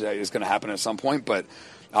series. It's going to happen at some point, but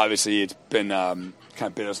obviously it's been kind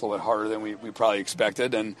of bit us a little bit harder than we probably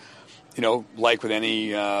expected. And like with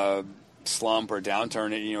any slump or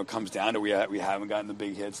downturn, it comes down to we haven't gotten the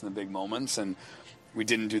big hits and the big moments, and we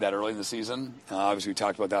didn't do that early in the season. Obviously we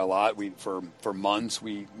talked about that a lot. For months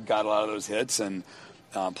we got a lot of those hits and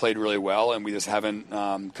played really well, and we just haven't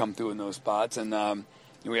come through in those spots. And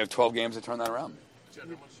we have 12 games to turn that around.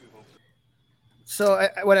 So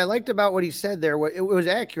what I liked about what he said there, what it was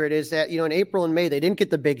accurate, is that, in April and May, they didn't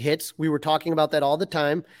get the big hits. We were talking about that all the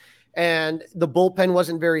time. And the bullpen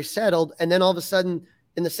wasn't very settled. And then all of a sudden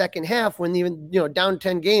in the second half, when even, down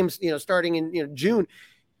 10 games, starting in, June,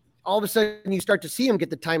 all of a sudden you start to see him get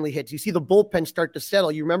the timely hits. You see the bullpen start to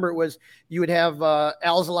settle. You remember you would have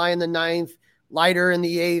Alzolay in the 9th, Leiter in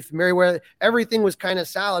the 8th, Merriweather. Everything was kind of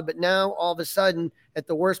solid, but now all of a sudden, at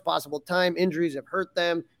the worst possible time, injuries have hurt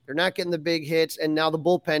them. They're not getting the big hits, and now the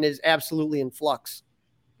bullpen is absolutely in flux.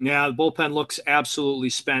 Yeah, the bullpen looks absolutely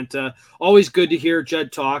spent. Always good to hear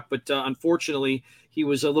Jed talk, but unfortunately, he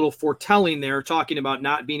was a little foretelling there, talking about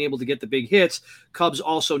not being able to get the big hits. Cubs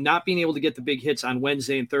also not being able to get the big hits on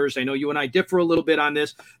Wednesday and Thursday. I know you and I differ a little bit on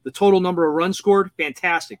this. The total number of runs scored,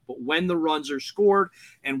 fantastic. But when the runs are scored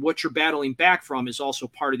and what you're battling back from is also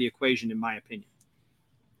part of the equation, in my opinion.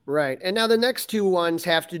 Right. And now the next two ones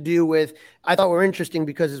have to do with, I thought were interesting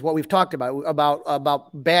because it's what we've talked about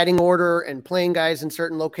batting order and playing guys in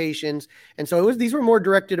certain locations. And so these were more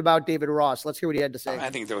directed about David Ross. Let's hear what he had to say. I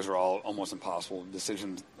think those are all almost impossible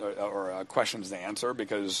decisions or questions to answer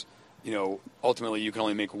because, ultimately you can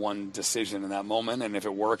only make one decision in that moment. And if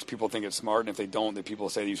it works, people think it's smart. And if they don't, then people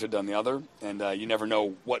say you should have done the other. And you never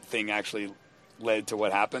know what thing actually led to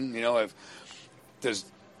what happened. If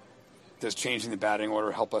does changing the batting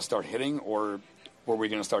order help us start hitting, or were we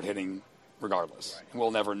going to start hitting regardless? Right. And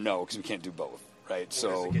we'll never know because we can't do both, right?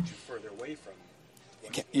 Or does it get you further away from?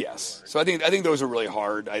 Yes. So I think those are really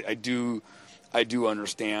hard. I do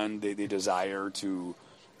understand the desire to,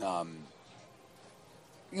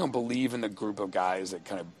 believe in the group of guys that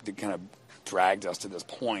kind of dragged us to this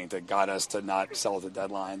point, that got us to not sell at the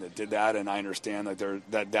deadline, that did that, and I understand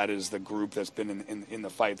that is the group that's been in the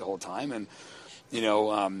fight the whole time, and.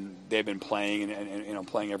 They've been playing and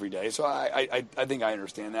playing every day. So I think I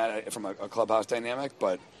understand that from a clubhouse dynamic.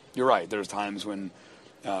 But you're right. There's times when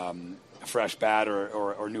a fresh bat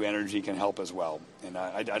or new energy can help as well. And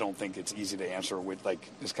I don't think it's easy to answer with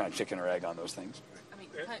this kind of chicken or egg on those things. I mean,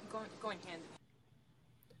 going hand.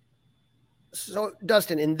 So,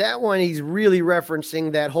 Dustin, in that one, he's really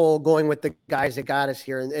referencing that whole going with the guys that got us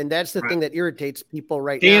here. And that's the thing that irritates people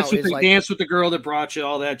right now is like dance with the girl that brought you,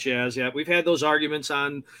 all that jazz. Yeah, we've had those arguments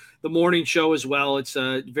on the morning show as well. It's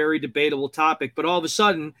a very debatable topic. But all of a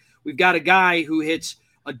sudden, we've got a guy who hits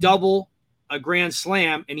a double, a grand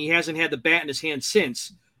slam, and he hasn't had the bat in his hand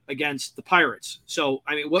since against the Pirates. So,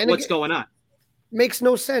 I mean, what's going on? Makes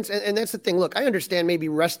no sense. And that's the thing. Look, I understand maybe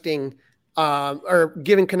resting or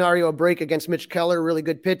giving Canario a break against Mitch Keller, really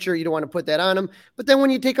good pitcher. You don't want to put that on him. But then when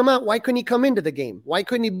you take him out, why couldn't he come into the game? Why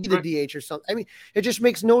couldn't he be the DH or something? I mean, it just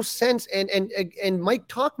makes no sense. And Mike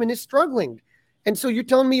Tauchman is struggling. And so you're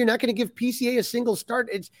telling me you're not going to give PCA a single start?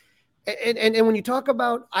 And when you talk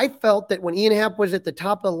about, I felt that when Ian Happ was at the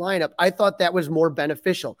top of the lineup, I thought that was more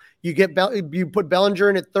beneficial. You put Bellinger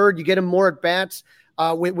in at third, you get him more at bats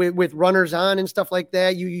with runners on and stuff like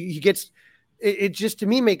that. He gets. It just, to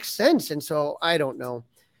me, makes sense. And so I don't know.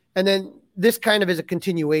 And then this kind of is a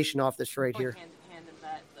continuation off this right here. Hand in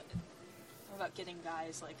that. What about getting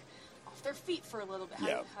guys like off their feet for a little bit?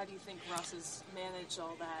 How do you think Russ has managed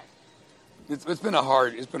all that? It's been a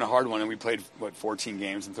hard one. And we played 14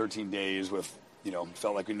 games in 13 days with,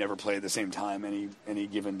 felt like we never played at the same time any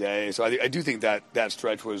given day. So I do think that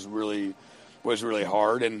stretch was really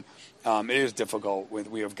hard, and it is difficult.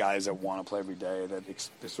 We have guys that want to play every day. That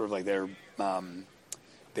it's sort of like they're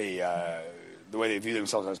the way they view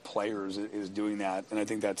themselves as players is doing that, and I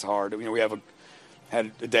think that's hard. We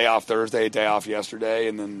had a day off Thursday, a day off yesterday,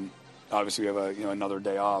 and then obviously we have another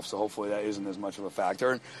day off. So hopefully that isn't as much of a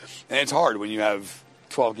factor. And it's hard when you have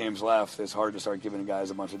 12 games left. It's hard to start giving guys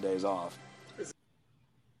a bunch of days off.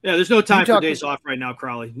 Yeah, there's no time for days off right now,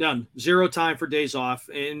 Crowley. None. Zero time for days off.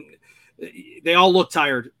 And they all look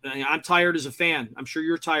tired. I'm tired as a fan. I'm sure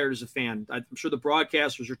you're tired as a fan. I'm sure the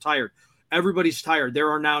broadcasters are tired. Everybody's tired. There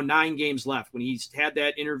are now 9 games left. When he's had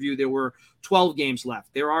that interview, there were 12 games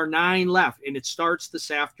left. There are 9 left, and it starts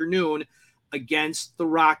this afternoon against the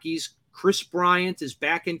Rockies. Chris Bryant is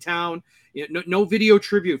back in town. No video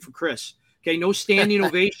tribute for Chris. Okay, no standing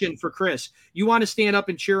ovation for Chris. You want to stand up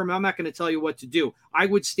and cheer him, I'm not going to tell you what to do. I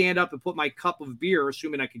would stand up and put my cup of beer,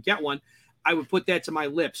 assuming I could get one. I would put that to my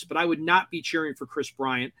lips, but I would not be cheering for Chris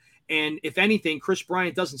Bryant. And if anything, Chris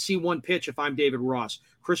Bryant doesn't see one pitch if I'm David Ross.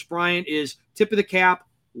 Chris Bryant is tip of the cap,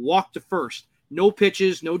 walk to first. No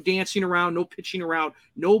pitches, no dancing around, no pitching around,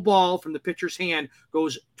 no ball from the pitcher's hand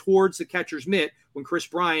goes towards the catcher's mitt when Chris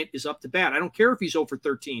Bryant is up to bat. I don't care if he's 0 for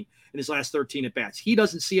 13 in his last 13 at-bats. He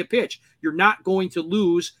doesn't see a pitch. You're not going to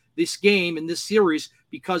lose this game in this series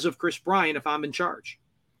because of Chris Bryant if I'm in charge.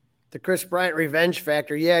 The Chris Bryant revenge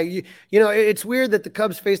factor. Yeah, it's weird that the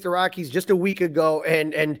Cubs faced the Rockies just a week ago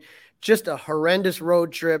and just a horrendous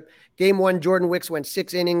road trip. Game 1, Jordan Wicks went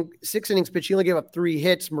 6 innings pitched. He only gave up 3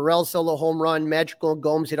 hits. Morel solo home run. Magical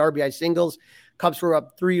Gomes hit RBI singles. Cubs were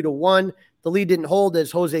up 3-1. The lead didn't hold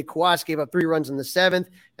as Jose Cuas gave up 3 runs in the 7th,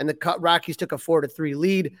 and the Rockies took a 4-3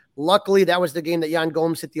 lead. Luckily, that was the game that Yan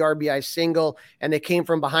Gomes hit the RBI single, and they came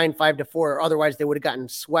from behind 5-4. Otherwise, they would have gotten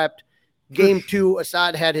swept. Game 2,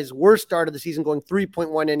 Assad had his worst start of the season, going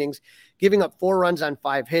 3.1 innings, giving up 4 runs on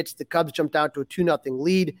 5 hits. The Cubs jumped out to a 2-0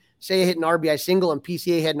 lead. Seiya hit an RBI single, and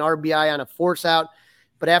PCA had an RBI on a force out.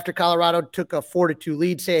 But after Colorado took a 4-2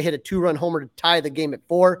 lead, Seiya hit a 2-run homer to tie the game at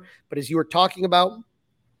 4. But as you were talking about,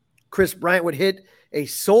 Chris Bryant would hit a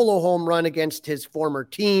solo home run against his former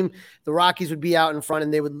team. The Rockies would be out in front,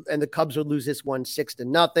 and the Cubs would lose this one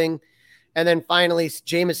 6-0. And then finally,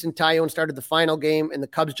 Jamison Tyone started the final game, and the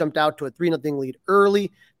Cubs jumped out to a 3-0 lead early,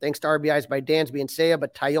 thanks to RBIs by Dansby and Seiya.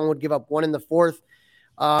 But Tyone would give up 1 in the 4th,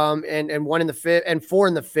 and 1 in the 5th, and 4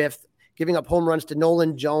 in the 5th, giving up home runs to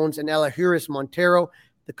Nolan Jones and Elahuris Montero.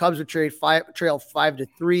 The Cubs would trail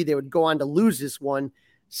 5-3. They would go on to lose this one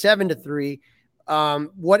 7-3.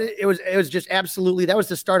 It was just absolutely, that was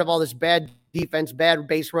the start of all this bad defense, bad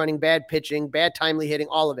base running, bad pitching, bad timely hitting,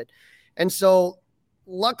 all of it. And so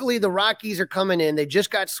luckily the Rockies are coming in. They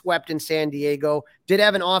just got swept in San Diego, did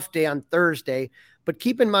have an off day on Thursday, but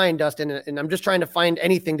keep in mind, Dustin, and I'm just trying to find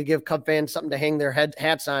anything to give Cub fans something to hang their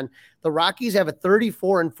hats on. The Rockies have a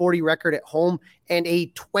 34-40 record at home and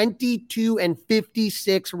a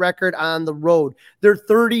 22-56 record on the road. They're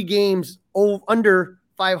 30 games under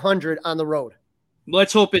 500 on the road.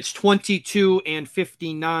 Let's hope it's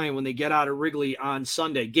 22-59 when they get out of Wrigley on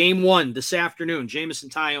Sunday. Game 1 this afternoon, Jamison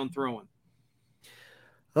Tyone throwing.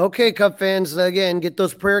 Okay, Cub fans, again, get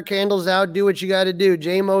those prayer candles out. Do what you got to do.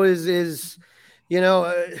 J-Mo is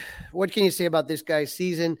what can you say about this guy's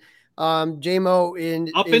season? J-Mo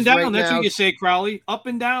in up and down. Right That's now, what you say, Crowley. Up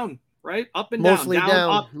and down, right? Up and mostly down. down.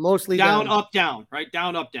 Up, mostly down, down. up, down, right?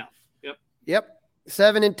 Down, up, down. Yep.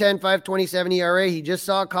 7-10, 5.27 ERA. He just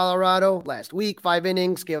saw Colorado last week, 5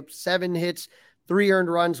 innings, gave up 7 hits, 3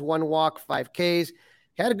 earned runs, 1 walk, 5 Ks.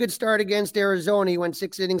 Had a good start against Arizona. He went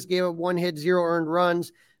 6 innings, gave up 1 hit, 0 earned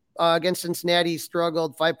runs. Against Cincinnati, he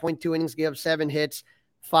struggled, 5.2 innings, gave up 7 hits,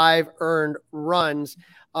 5 earned runs.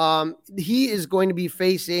 He is going to be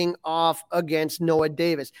facing off against Noah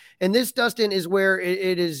Davis. And this, Dustin, is where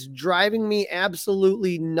it is driving me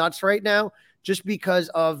absolutely nuts right now, just because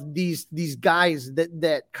of these guys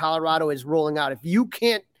that Colorado is rolling out. If you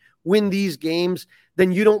can't win these games,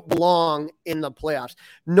 then you don't belong in the playoffs.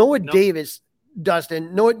 Noah Davis,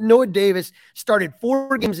 Dustin, Noah Davis started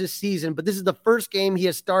 4 games this season, but this is the first game he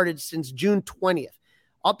has started since June 20th.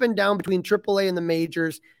 Up and down between AAA and the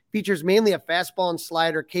majors, features mainly a fastball and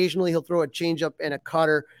slider. Occasionally he'll throw a changeup and a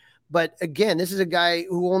cutter. But again, this is a guy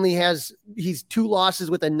who he's 2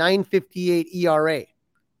 losses with a 9.58 ERA.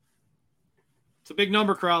 It's a big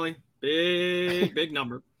number, Crowley. Big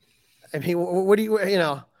number. I mean, what do you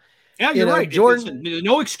know? Yeah, you're right. Jordan.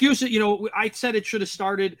 No excuses. I said it should have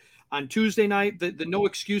started on Tuesday night. The No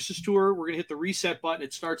Excuses Tour, we're going to hit the reset button.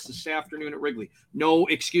 It starts this afternoon at Wrigley. No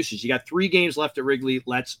excuses. You got 3 games left at Wrigley.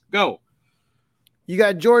 Let's go. You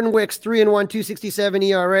got Jordan Wicks, 3-1, 2.67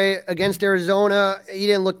 ERA against Arizona. He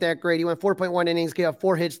didn't look that great. He went 4.1 innings, gave up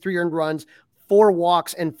 4 hits, 3 earned runs, 4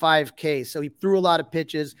 walks, and 5 Ks. So he threw a lot of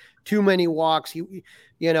pitches, too many walks.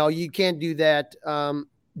 You can't do that.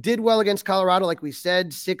 Did well against Colorado, like we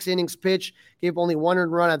said, 6 innings pitch, gave only 1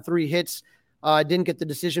 earned run on 3 hits. Didn't get the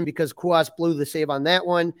decision because Kuas blew the save on that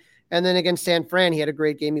one. And then against San Fran, he had a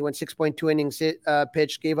great game. He went 6.2 innings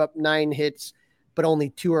pitch, gave up 9 hits, but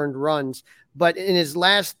only 2 earned runs. But in his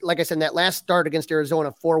last, like I said, in that last start against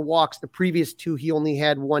Arizona, 4 walks. The previous 2, he only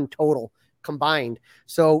had 1 total combined.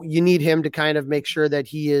 So you need him to kind of make sure that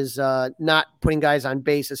he is not putting guys on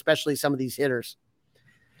base, especially some of these hitters.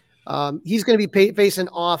 He's going to be facing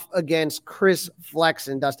off against Chris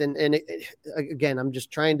Flexen, Dustin. And again, I'm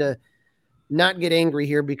just trying to not get angry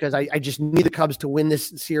here because I just need the Cubs to win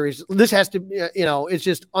this series. This has to, it's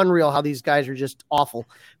just unreal how these guys are just awful.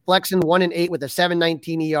 Flexen 1-8 with a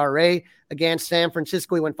 7.19 ERA against San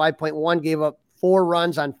Francisco. He went 5.1, gave up 4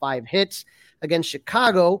 runs on 5 hits. Against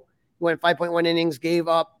Chicago, he went 5.1 innings, gave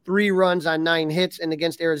up 3 runs on 9 hits. And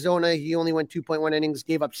against Arizona, he only went 2.1 innings,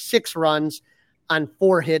 gave up 6 runs on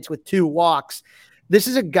 4 hits with 2 walks. This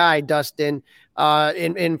is a guy, Dustin,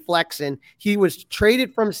 in Flexen. He was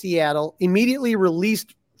traded from Seattle, immediately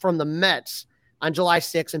released from the Mets on July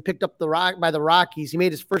 6th and picked up by the Rockies. He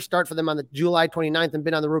made his first start for them on the July 29th and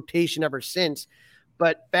been on the rotation ever since.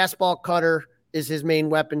 But fastball, cutter is his main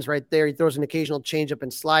weapons right there. He throws an occasional changeup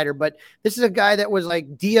and slider. But this is a guy that was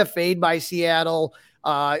like DFA'd by Seattle,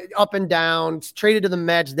 up and down, traded to the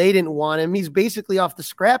Mets. They didn't want him. He's basically off the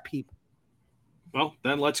scrap heap. Well,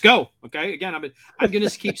 then let's go. Okay. Again, I'm going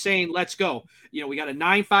to keep saying let's go. We got a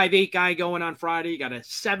 9.58 guy going on Friday. You got a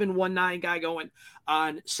 7.19 guy going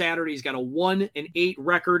on Saturday. He's got a 1-8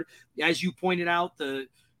 record. As you pointed out, the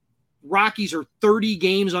Rockies are 30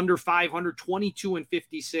 games under 500,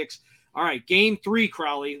 22-56. All right. Game 3,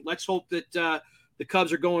 Crowley. Let's hope that the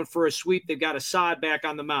Cubs are going for a sweep. They've got Assad back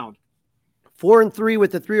on the mound. 4-3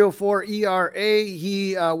 with the 3.04 ERA.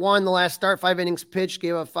 He won the last start, 5 innings pitched,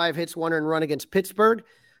 gave up 5 hits, 1 earned run against Pittsburgh.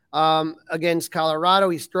 Against Colorado,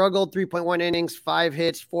 he struggled, 3.1 innings, 5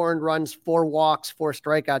 hits, 4 earned runs, 4 walks, 4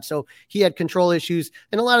 strikeouts. So he had control issues.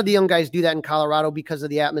 And a lot of the young guys do that in Colorado because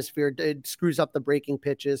of the atmosphere. It screws up the breaking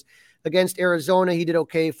pitches. Against Arizona, he did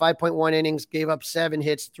okay, 5.1 innings, gave up 7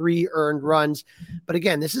 hits, 3 earned runs. But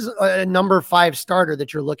again, this is a number 5 starter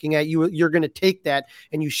that you're looking at. You're going to take that,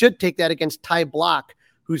 and you should take that against Ty Block,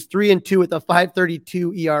 who's 3-2 with a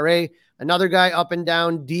 5.32 ERA. Another guy up and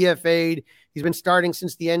down, DFA'd. He's been starting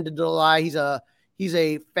since the end of July. He's a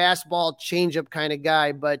fastball changeup kind of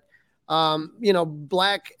guy, but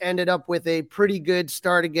Black ended up with a pretty good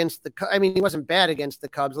start against the Cubs. I mean, he wasn't bad against the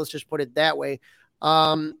Cubs. Let's just put it that way.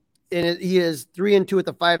 He is 3-2 with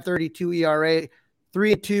a 5.32 ERA.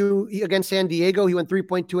 3-2 against San Diego. He went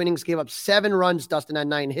 3.2 innings, gave up 7 runs, Dustin, on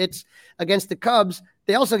 9 hits. Against the Cubs,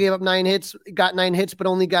 they also gave up 9 hits, but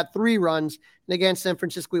only got 3 runs. And against San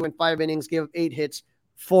Francisco, he went 5 innings, gave up 8 hits,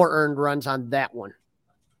 4 earned runs on that one.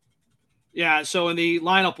 Yeah, so in the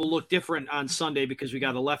lineup will look different on Sunday because we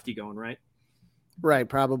got a lefty going, right? Right,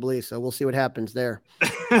 probably. So we'll see what happens there.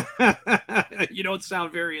 You don't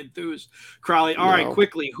sound very enthused, Crowley. All right,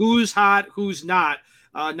 quickly. Who's hot? Who's not?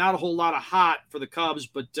 Not a whole lot of hot for the Cubs,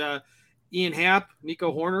 but Ian Happ,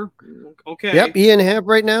 Nico Horner. Okay. Yep, Ian Happ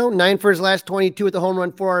right now, 9 for his last 22 with the home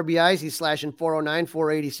run, 4 RBIs. He's slashing 409,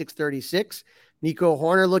 480, 636. Nico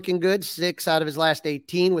Horner looking good, 6 out of his last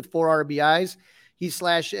 18 with 4 RBIs. He's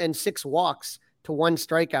and 6 walks. to 1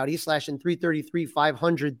 strikeout. He's slashing 333,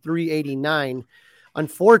 500, 389.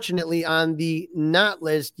 Unfortunately, on the not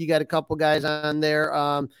list, you got a couple guys on there.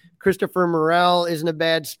 Christopher Morel isn't a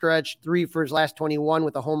bad stretch. 3 for his last 21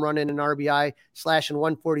 with a home run and an RBI, slashing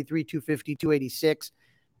 143, 250, 286.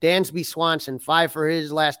 Dansby Swanson, 5 for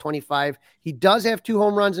his last 25. He does have 2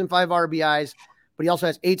 home runs and 5 RBIs, but he also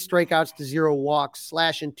has 8 strikeouts to 0 walks,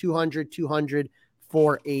 slashing 200, 200,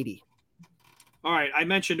 480. All right, I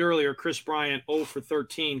mentioned earlier Chris Bryant 0 for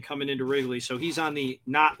 13 coming into Wrigley, so he's on the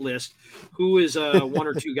not list. Who is one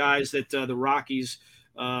or two guys that the Rockies,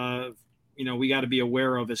 we got to be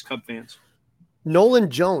aware of as Cub fans? Nolan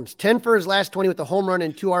Jones, 10 for his last 20 with a home run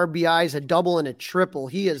and 2 RBIs, a double and a triple.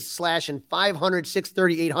 He is slashing 500,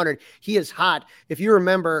 630, 800. He is hot. If you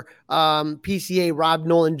remember, PCA robbed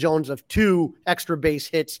Nolan Jones of 2 extra base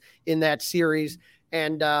hits in that series,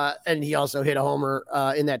 and he also hit a homer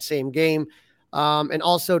in that same game. And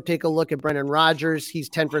also take a look at Brendan Rodgers. He's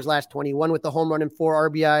 10 for his last 21 with a home run and 4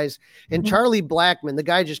 RBIs. And Charlie Blackmon, the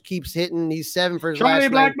guy just keeps hitting. He's 7 for his last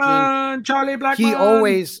 19. Charlie Blackmon. He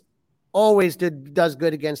always does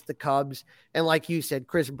good against the Cubs. And like you said,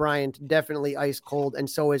 Chris Bryant, definitely ice cold. And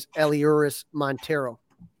so is Eliuris Montero.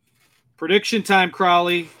 Prediction time,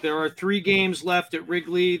 Crowley. There are 3 games left at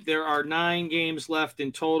Wrigley. There are 9 games left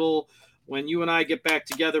in total. When you and I get back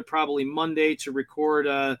together, probably Monday, to record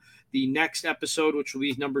the next episode, which will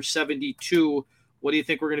be number 72, what do you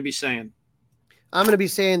think we're going to be saying? I'm going to be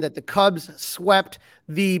saying that the Cubs swept.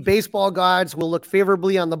 The baseball gods will look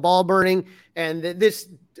favorably on the ball burning. And this,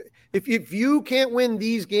 if you can't win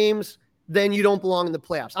these games, then you don't belong in the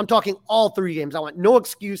playoffs. I'm talking all 3 games. I want no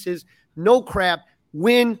excuses, no crap.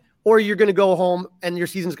 Win, or you're going to go home and your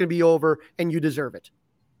season's going to be over and you deserve it.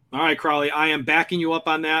 All right, Crowley, I am backing you up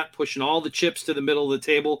on that, pushing all the chips to the middle of the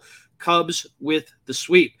table. Cubs with the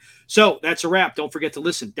sweep. So that's a wrap. Don't forget to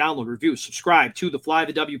listen, download, review, subscribe to the Fly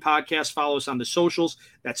the W podcast. Follow us on the socials.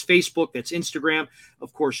 That's Facebook. That's Instagram.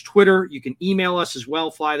 Of course, Twitter. You can email us as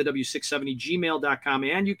well, flythew670gmail.com.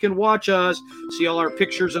 And you can watch us, see all our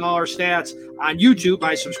pictures and all our stats on YouTube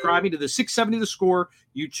by subscribing to the 670 The Score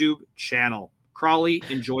YouTube channel. Crowley,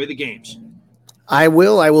 enjoy the games. I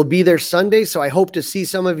will be there Sunday, so I hope to see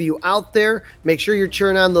some of you out there. Make sure you're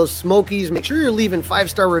cheering on those Smokies. Make sure you're leaving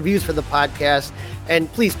 5-star reviews for the podcast.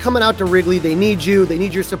 And please, coming out to Wrigley. They need you. They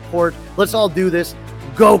need your support. Let's all do this.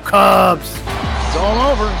 Go Cubs! It's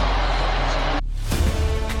all over.